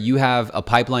where you have a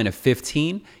pipeline of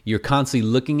 15. You're constantly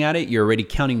looking at it. You're already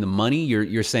counting the money.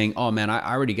 You're saying, oh man,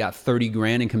 I already got 30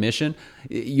 grand in commission.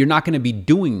 You're not going to be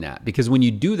doing that, because when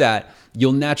you do that,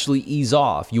 you'll naturally ease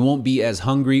off. You won't be as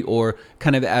hungry or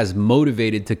kind of as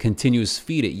motivated to continuously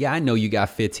feed it. Yeah, I know you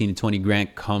got 15 to 20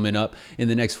 grand coming up in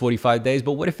the next 45 days,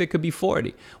 but what if it could be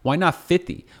 40? Why not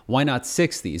 50? Why not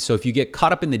 60? So if you get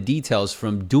caught up in the details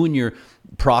from doing your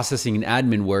processing and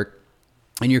admin work,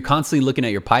 and you're constantly looking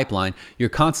at your pipeline, you're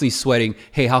constantly sweating,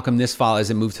 hey, how come this file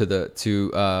hasn't moved to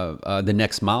the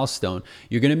next milestone?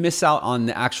 You're gonna miss out on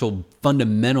the actual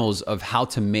fundamentals of how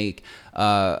to make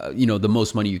the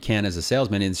most money you can as a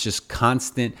salesman. And it's just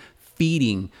constant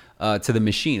feeding to the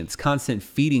machine. It's constant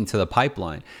feeding to the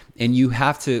pipeline. And you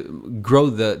have to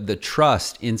grow the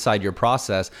trust inside your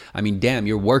process. I mean, damn,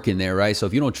 you're working there, right? So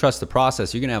if you don't trust the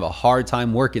process, you're gonna have a hard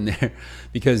time working there,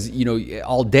 because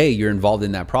all day you're involved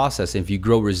in that process. And if you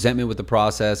grow resentment with the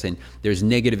process, and there's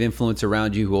negative influence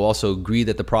around you who also agree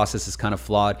that the process is kind of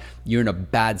flawed, you're in a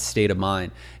bad state of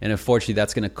mind. And unfortunately,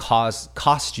 that's gonna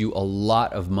cost you a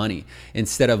lot of money,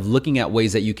 instead of looking at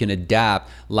ways that you can adapt,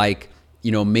 like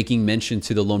making mention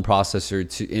to the loan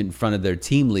processor in front of their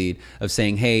team lead of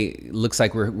saying, hey, looks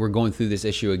like we're going through this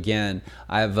issue again.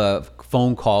 I have a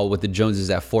phone call with the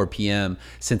Joneses at 4 p.m.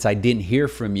 Since I didn't hear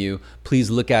from you, please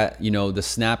look at, the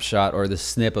snapshot or the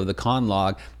snip of the con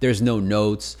log. There's no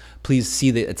notes. Please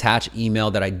see the attached email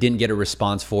that I didn't get a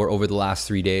response for over the last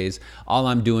 3 days. All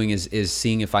I'm doing is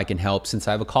seeing if I can help. Since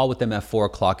I have a call with them at 4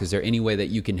 o'clock, is there any way that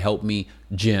you can help me,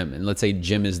 Jim? And let's say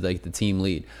Jim is like the team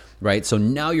lead. Right? So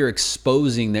now you're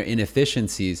exposing their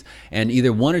inefficiencies, and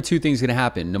either one or two things are going to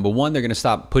happen. Number one, they're going to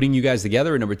stop putting you guys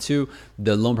together. Or number two,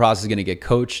 the loan process is going to get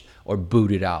coached or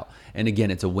booted out. And again,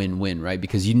 it's a win-win, right?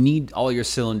 Because you need all your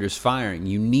cylinders firing.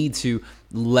 You need to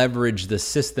leverage the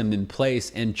system in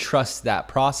place and trust that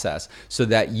process so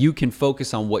that you can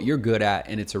focus on what you're good at,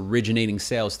 and it's originating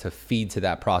sales to feed to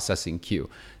that processing queue.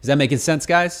 Is that making sense,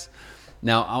 guys?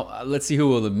 Now, let's see who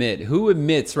will admit. Who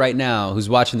admits right now, who's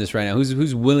watching this right now,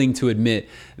 who's willing to admit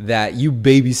that you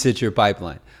babysit your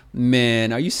pipeline?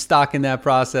 Man, are you stalking that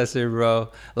processor, bro?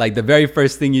 Like the very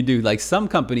first thing you do, like some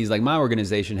companies, like my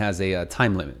organization has a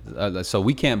time limit. So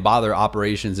we can't bother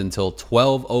operations until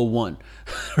 12:01,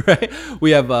 right?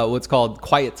 We have what's called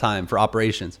quiet time for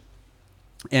operations.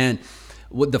 And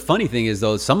what the funny thing is,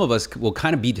 though, some of us will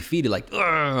kind of be defeated, like,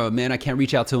 oh, man, I can't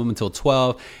reach out to them until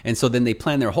 12. And so then they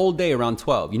plan their whole day around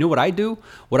 12. You know what I do?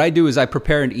 What I do is I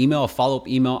prepare an email, a follow-up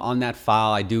email on that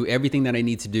file. I do everything that I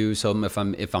need to do. So if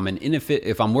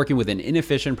I'm working with an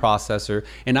inefficient processor,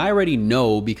 and I already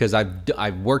know because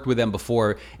I've worked with them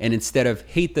before, and instead of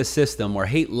hate the system or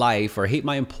hate life or hate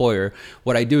my employer,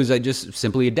 what I do is I just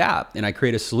simply adapt and I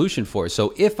create a solution for it.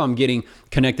 So if I'm getting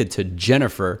connected to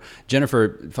Jennifer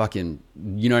fucking,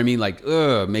 you know what I mean? Like,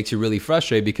 makes you really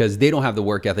frustrated because they don't have the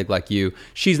work ethic like you.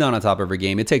 She's not on top of her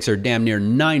game. It takes her damn near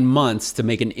 9 months to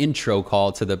make an intro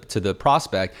call to the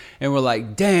prospect. And we're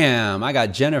like, damn, I got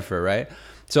Jennifer, right?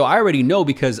 So I already know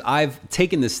because I've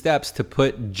taken the steps to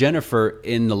put Jennifer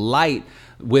in the light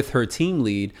with her team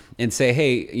lead and say,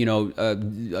 hey,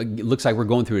 looks like we're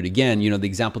going through it again, the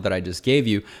example that I just gave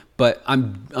you, but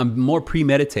I'm more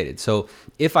premeditated. So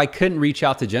if I couldn't reach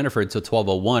out to Jennifer until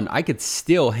 12:01, I could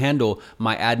still handle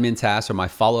my admin tasks or my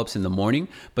follow-ups in the morning,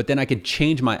 but then I could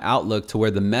change my outlook to where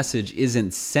the message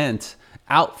isn't sent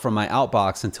out from my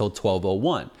outbox until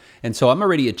 12:01. And so I'm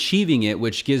already achieving it,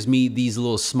 which gives me these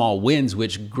little small wins,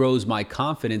 which grows my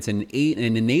confidence and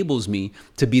enables me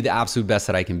to be the absolute best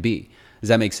that I can be. Does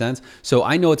that make sense? So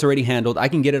I know it's already handled. I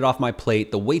can get it off my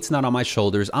plate. The weight's not on my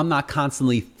shoulders. I'm not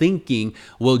constantly thinking,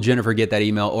 will Jennifer get that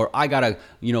email? Or I got to,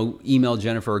 email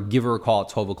Jennifer or give her a call at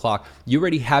 12 o'clock. You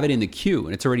already have it in the queue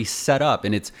and it's already set up.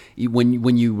 And it's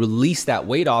when you release that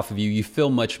weight off of you, you feel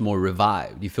much more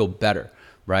revived. You feel better.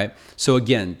 Right? So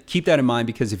again, keep that in mind,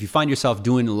 because if you find yourself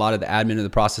doing a lot of the admin or the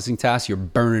processing tasks, you're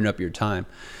burning up your time.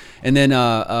 And then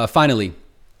finally,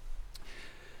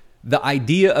 The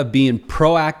idea of being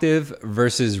proactive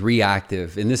versus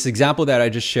reactive. In this example that I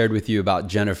just shared with you about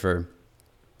Jennifer,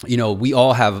 you know, we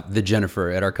all have the Jennifer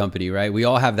at our company, right? We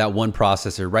all have that one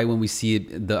processor. Right when we see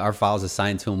our files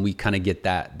assigned to them, we kind of get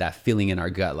that feeling in our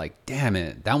gut, like, damn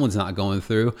it, that one's not going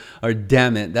through, or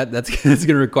damn it, that's going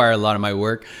to require a lot of my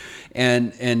work.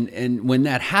 And when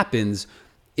that happens,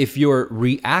 if you're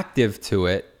reactive to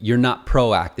it, you're not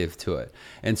proactive to it.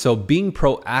 And so being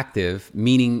proactive,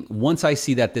 meaning once I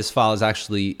see that this file is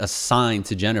actually assigned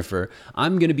to Jennifer,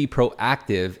 I'm going to be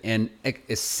proactive and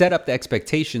set up the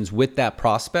expectations with that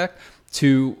prospect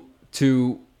to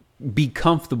be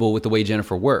comfortable with the way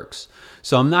Jennifer works.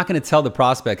 So I'm not going to tell the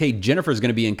prospect, hey, Jennifer is going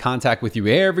to be in contact with you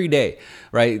every day,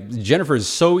 right? Jennifer is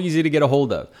so easy to get a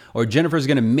hold of, or Jennifer is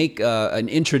going to make an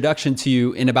introduction to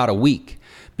you in about a week.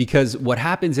 Because what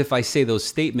happens if I say those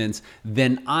statements,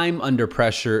 then I'm under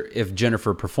pressure if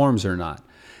Jennifer performs or not.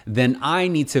 Then I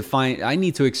need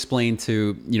to explain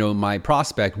to, you know, my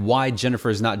prospect why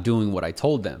Jennifer is not doing what I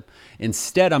told them.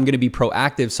 Instead, I'm going to be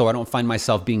proactive so I don't find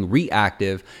myself being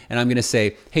reactive. And I'm going to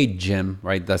say, hey, Jim,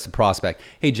 right? That's the prospect.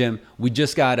 Hey, Jim, we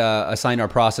just got assigned our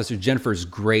processor. Jennifer's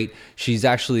great. She's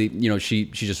actually, you know,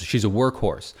 she's a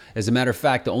workhorse. As a matter of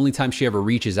fact, the only time she ever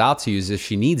reaches out to you is if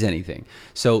she needs anything.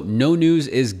 So no news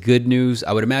is good news.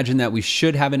 I would imagine that we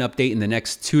should have an update in the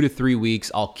next 2 to 3 weeks.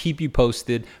 I'll keep you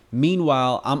posted.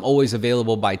 Meanwhile, I'm always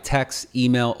available by text,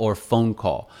 email, or phone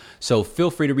call. So feel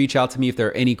free to reach out to me if there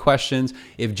are any questions.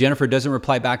 If Jennifer doesn't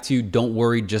reply back to you, don't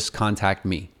worry, just contact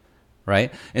me,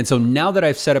 right? And so now that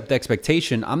I've set up the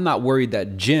expectation, I'm not worried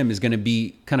that Jim is going to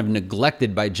be kind of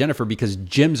neglected by Jennifer because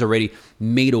Jim's already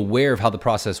made aware of how the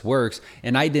process works.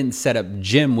 And I didn't set up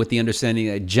Jim with the understanding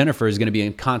that Jennifer is going to be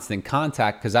in constant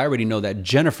contact because I already know that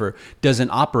Jennifer doesn't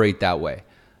operate that way.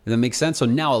 Does that make sense? So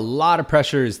now a lot of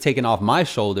pressure is taken off my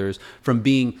shoulders from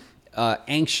being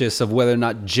anxious of whether or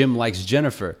not Jim likes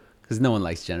Jennifer, because no one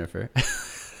likes Jennifer.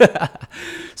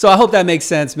 So I hope that makes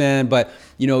sense, man. But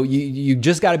you know, you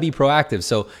just got to be proactive.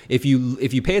 So if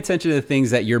you pay attention to the things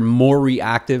that you're more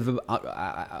reactive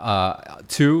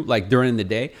to, like during the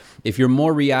day, if you're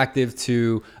more reactive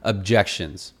to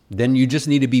objections, then you just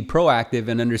need to be proactive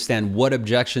and understand what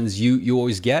objections you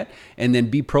always get, and then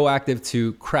be proactive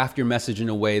to craft your message in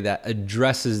a way that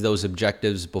addresses those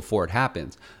objectives before it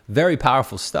happens. Very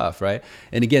powerful stuff, right?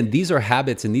 And again, these are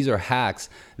habits and these are hacks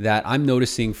that I'm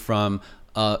noticing from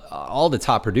all the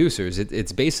top producers.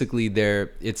 It's basically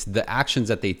it's the actions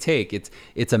that they take.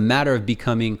 It's a matter of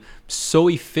becoming so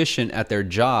efficient at their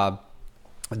job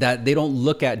that they don't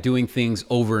look at doing things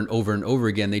over and over and over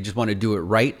again. They just want to do it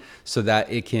right so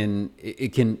that it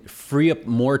can free up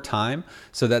more time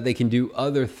so that they can do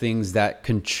other things that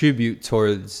contribute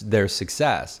towards their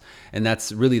success. And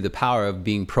that's really the power of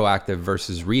being proactive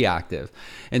versus reactive.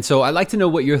 And so I'd like to know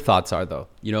what your thoughts are, though.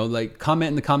 You know, like, comment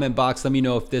in the comment box. Let me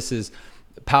know if this is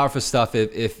powerful stuff,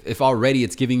 if already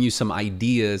it's giving you some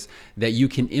ideas that you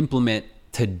can implement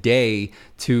today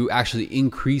to actually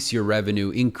increase your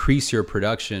revenue, increase your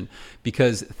production,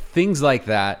 because things like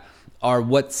that are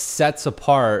what sets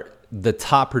apart the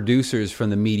top producers from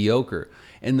the mediocre.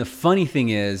 And the funny thing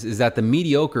is that the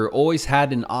mediocre always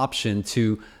had an option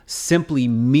to simply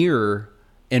mirror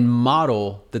and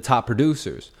model the top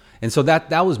producers. And so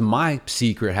that was my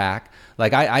secret hack.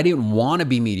 Like, I didn't want to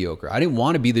be mediocre. I didn't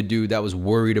want to be the dude that was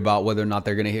worried about whether or not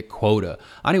they're going to hit quota.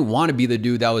 I didn't want to be the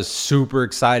dude that was super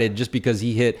excited just because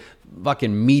he hit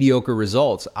fucking mediocre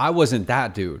results. I wasn't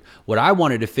that dude. What I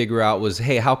wanted to figure out was,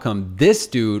 hey, how come this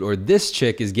dude or this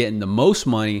chick is getting the most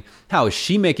money? How is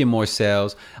she making more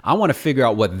sales? I want to figure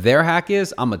out what their hack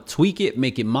is. I'm going to tweak it,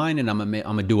 make it mine, and I'm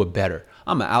going to do it better.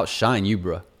 I'm going to outshine you,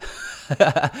 bro.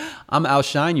 I'm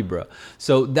outshine you, bro.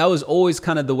 So that was always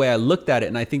kind of the way I looked at it.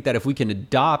 And I think that if we can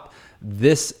adopt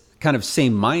this kind of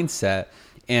same mindset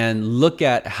and look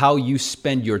at how you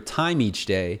spend your time each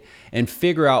day and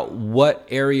figure out what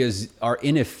areas are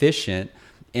inefficient,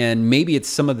 and maybe it's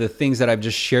some of the things that I've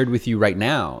just shared with you right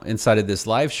now inside of this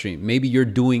live stream. Maybe you're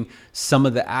doing some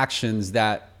of the actions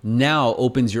that now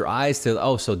opens your eyes to,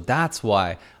 oh, so that's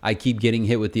why I keep getting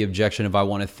hit with the objection if I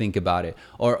want to think about it.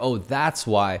 Or, oh, that's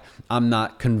why I'm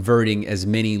not converting as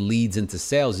many leads into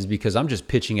sales, is because I'm just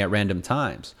pitching at random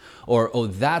times. Or, oh,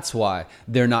 that's why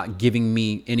they're not giving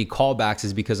me any callbacks,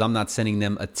 is because I'm not sending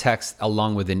them a text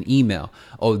along with an email.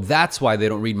 Oh, that's why they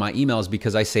don't read my emails,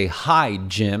 because I say, hi,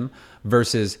 Jim,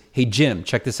 versus, hey, Jim,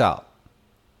 check this out.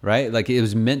 Right? Like, it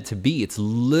was meant to be. It's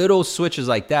little switches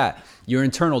like that. Your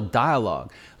internal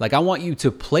dialogue. Like, I want you to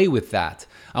play with that.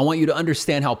 I want you to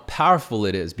understand how powerful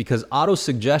it is, because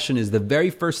auto-suggestion is the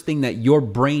very first thing that your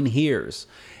brain hears.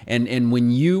 And when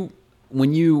you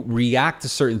react to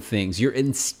certain things, your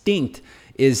instinct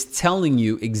is telling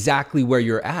you exactly where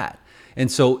you're at. And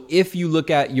so if you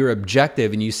look at your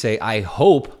objective and you say, I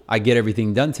hope I get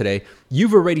everything done today,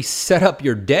 you've already set up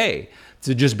your day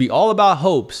to just be all about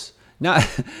hopes. Now,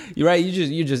 you're right.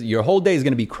 Your whole day is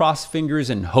going to be cross fingers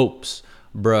and hopes,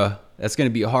 bruh. That's going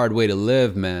to be a hard way to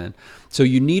live, man. So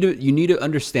you need to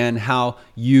understand how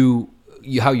your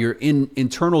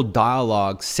internal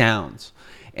dialogue sounds.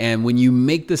 And when you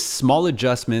make the small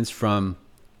adjustments from,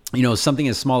 something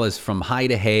as small as from high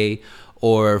to hay,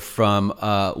 or from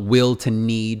will to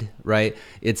need, right?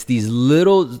 It's these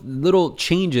little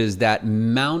changes that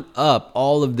mount up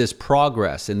all of this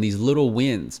progress and these little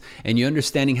wins. And you're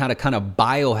understanding how to kind of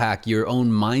biohack your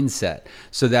own mindset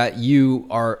so that you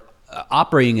are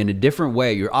operating in a different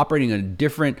way. You're operating in a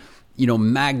different,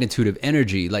 magnitude of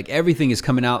energy. Like everything is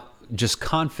coming out just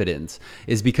confidence,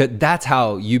 is because that's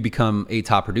how you become a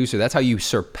top producer. That's how you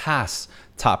surpass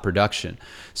top production.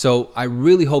 So I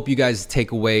really hope you guys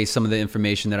take away some of the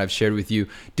information that I've shared with you.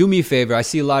 Do me a favor. I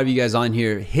see a lot of you guys on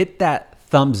here. Hit that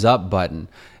thumbs up button.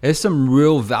 There's some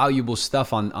real valuable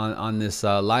stuff on this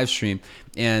live stream.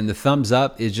 And the thumbs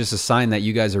up is just a sign that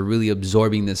you guys are really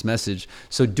absorbing this message.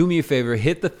 So do me a favor,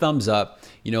 hit the thumbs up.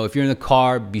 If you're in the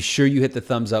car, be sure you hit the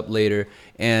thumbs up later.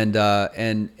 And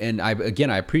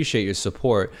I appreciate your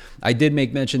support. I did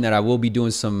make mention that I will be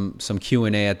doing some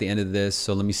Q&A at the end of this.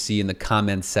 So let me see in the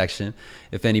comments section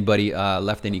if anybody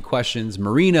left any questions.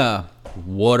 Marina,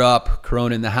 what up?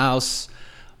 Corona in the house.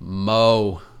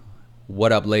 Mo,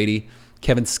 what up, lady?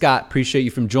 Kevin Scott, appreciate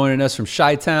you from joining us from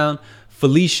Chi-Town.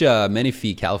 Felicia,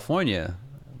 Menifee, California,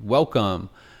 welcome.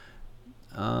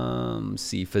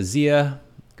 See, Fazia,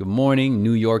 good morning.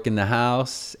 New York in the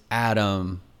house.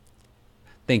 Adam,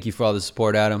 thank you for all the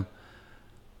support, Adam.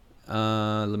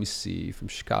 Let me see, from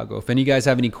Chicago. If any of you guys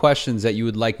have any questions that you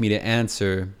would like me to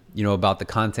answer, about the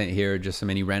content here, just some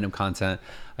any random content,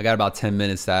 I got about 10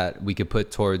 minutes that we could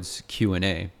put towards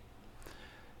Q&A.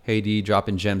 Hey D,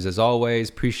 dropping gems as always.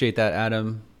 Appreciate that,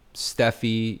 Adam.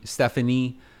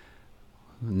 Stephanie,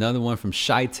 another one from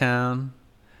Chi-Town.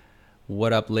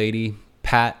 What up, lady?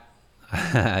 Pat,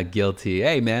 guilty.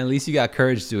 Hey, man, at least you got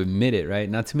courage to admit it, right?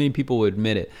 Not too many people would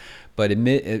admit it, but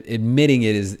admitting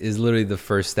it is literally the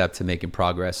first step to making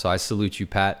progress. So I salute you,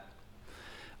 Pat.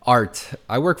 Art,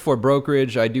 I work for a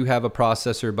brokerage. I do have a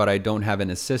processor, but I don't have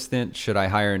an assistant. Should I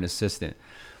hire an assistant?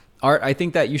 Art, I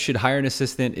think that you should hire an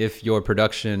assistant if your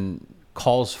production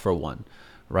calls for one,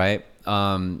 right?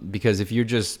 Because if you're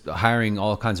just hiring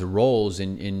all kinds of roles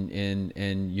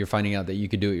and you're finding out that you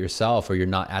could do it yourself, or you're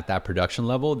not at that production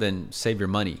level, then save your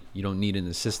money. You don't need an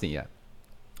assistant yet.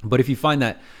 But if you find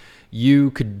that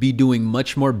you could be doing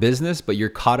much more business, but you're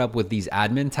caught up with these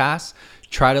admin tasks,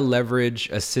 try to leverage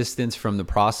assistance from the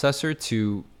processor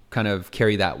to kind of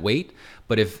carry that weight.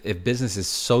 But if business is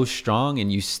so strong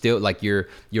and you still like your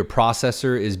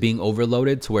processor is being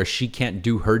overloaded to where she can't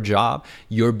do her job,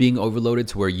 you're being overloaded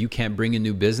to where you can't bring in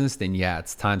new business, then yeah,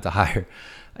 it's time to hire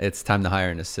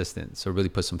an assistant. So really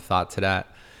put some thought to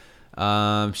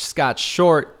that. Scott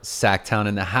Short, Sacktown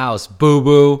in the house. Boo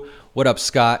boo. What up,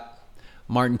 Scott?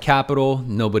 Martin Capital.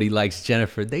 Nobody likes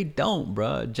Jennifer. They don't,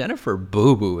 bro. Jennifer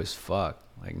boo boo as fuck.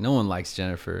 Like, no one likes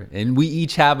Jennifer. And we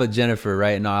each have a Jennifer,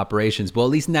 right, in our operations. Well,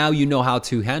 at least now you know how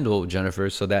to handle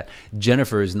Jennifer so that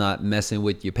Jennifer is not messing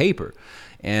with your paper.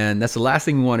 And that's the last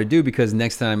thing we want to do, because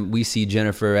next time we see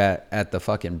Jennifer at the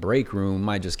fucking break room,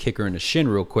 might just kick her in the shin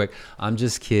real quick. I'm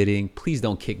just kidding. Please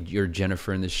don't kick your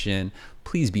Jennifer in the shin.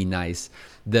 Please be nice.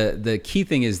 The key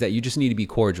thing is that you just need to be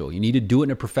cordial. You need to do it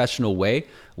in a professional way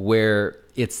where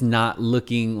it's not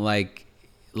looking like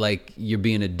you're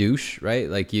being a douche, right?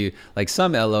 Like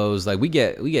some LOs, like we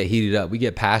get heated up, we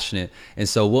get passionate. And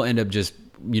so we'll end up just,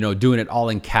 doing it all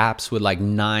in caps with like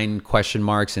 9 question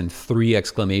marks and 3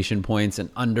 exclamation points and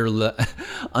underline.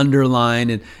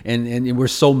 And we're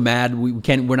so mad.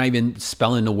 We're not even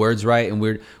spelling the words right. And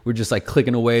we're just like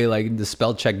clicking away. Like the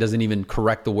spell check doesn't even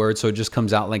correct the word. So it just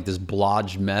comes out like this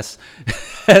blotched mess.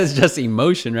 It's just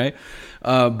emotion, right?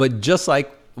 But just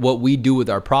like what we do with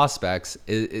our prospects,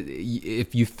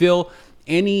 if you feel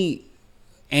any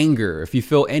anger, if you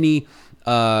feel any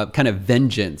kind of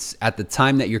vengeance at the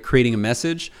time that you're creating a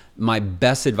message, my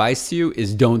best advice to you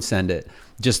is don't send it.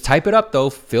 Just type it up though,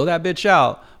 fill that bitch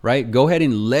out, right? Go ahead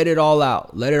and let it all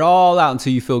out. Let it all out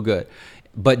until you feel good,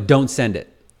 but don't send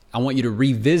it. I want you to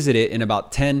revisit it in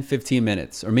about 10, 15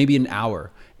 minutes or maybe an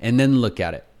hour and then look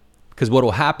at it. Because what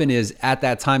will happen is at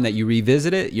that time that you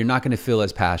revisit it, you're not going to feel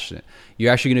as passionate.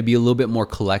 You're actually going to be a little bit more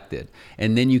collected.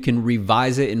 And then you can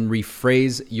revise it and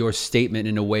rephrase your statement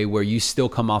in a way where you still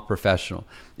come off professional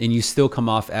and you still come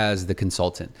off as the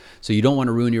consultant. So you don't want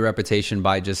to ruin your reputation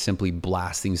by just simply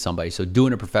blasting somebody. So do it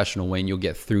in a professional way and you'll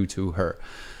get through to her.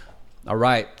 All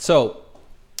right. So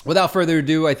without further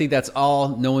ado, I think that's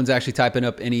all. No one's actually typing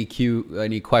up any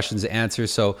questions to answer.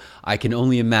 So I can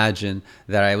only imagine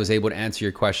that I was able to answer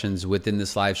your questions within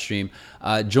this live stream.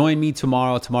 Join me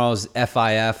tomorrow. Tomorrow's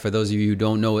FIF. For those of you who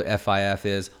don't know what FIF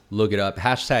is, look it up.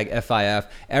 Hashtag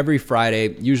FIF every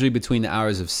Friday, usually between the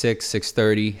hours of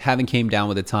 6:30. Haven't came down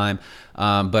with the time,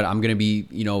 but I'm going to be,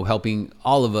 helping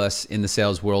all of us in the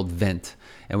sales world vent.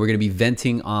 And we're going to be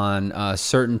venting on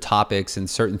certain topics and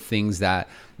certain things that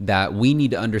we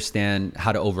need to understand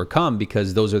how to overcome,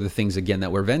 because those are the things, again,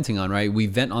 that we're venting on, right? We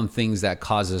vent on things that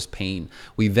cause us pain.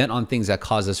 We vent on things that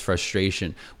cause us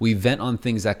frustration. We vent on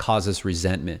things that cause us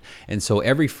resentment. And so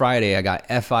every Friday I got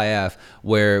FIF,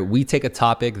 where we take a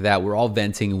topic that we're all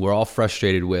venting, we're all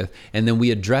frustrated with, and then we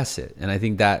address it. And I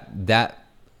think that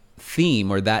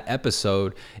theme or that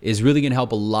episode is really going to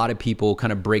help a lot of people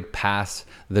kind of break past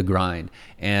the grind,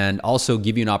 and also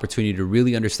give you an opportunity to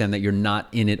really understand that you're not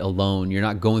in it alone. You're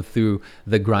not going through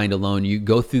the grind alone. You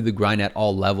go through the grind at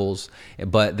all levels.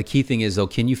 But the key thing is, though,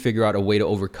 can you figure out a way to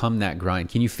overcome that grind?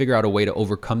 Can you figure out a way to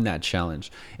overcome that challenge?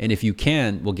 And if you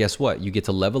can, well, guess what? You get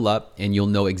to level up and you'll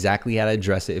know exactly how to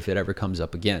address it if it ever comes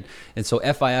up again. And so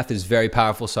FIF is very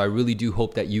powerful. So I really do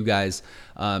hope that you guys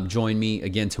join me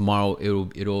again tomorrow.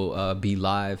 It'll be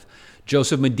live.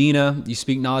 Joseph Medina, you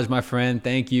speak knowledge, my friend.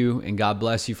 Thank you, and God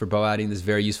bless you for providing this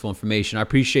very useful information. I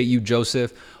appreciate you,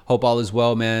 Joseph. Hope all is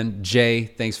well, man. Jay,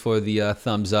 thanks for the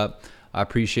thumbs up. I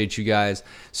appreciate you guys.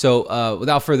 So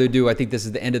without further ado, I think this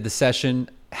is the end of the session.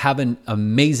 Have an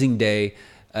amazing day.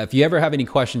 If you ever have any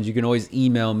questions, you can always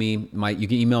email me. You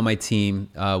can email my team.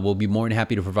 We'll be more than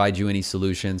happy to provide you any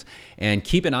solutions. And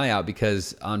keep an eye out,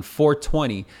 because on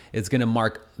 4/20, it's going to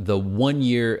mark the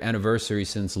 1-year anniversary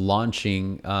since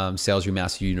launching Sales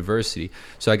Remastered University.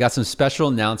 So I got some special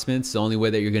announcements. The only way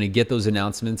that you're going to get those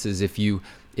announcements is if you've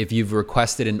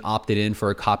requested and opted in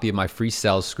for a copy of my free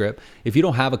sales script. If you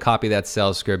don't have a copy of that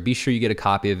sales script, be sure you get a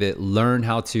copy of it. Learn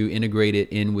how to integrate it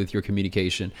in with your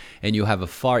communication, and you'll have a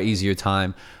far easier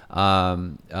time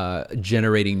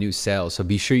generating new sales. So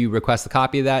be sure you request a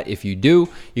copy of that. If you do,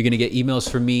 you're going to get emails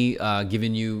from me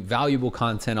giving you valuable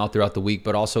content all throughout the week,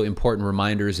 but also important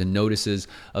reminders and notices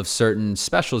of certain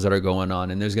specials that are going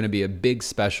on. And there's going to be a big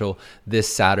special this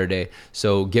Saturday.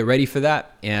 So get ready for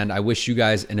that. And I wish you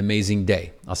guys an amazing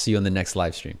day. I'll see you on the next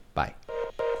live stream. Bye.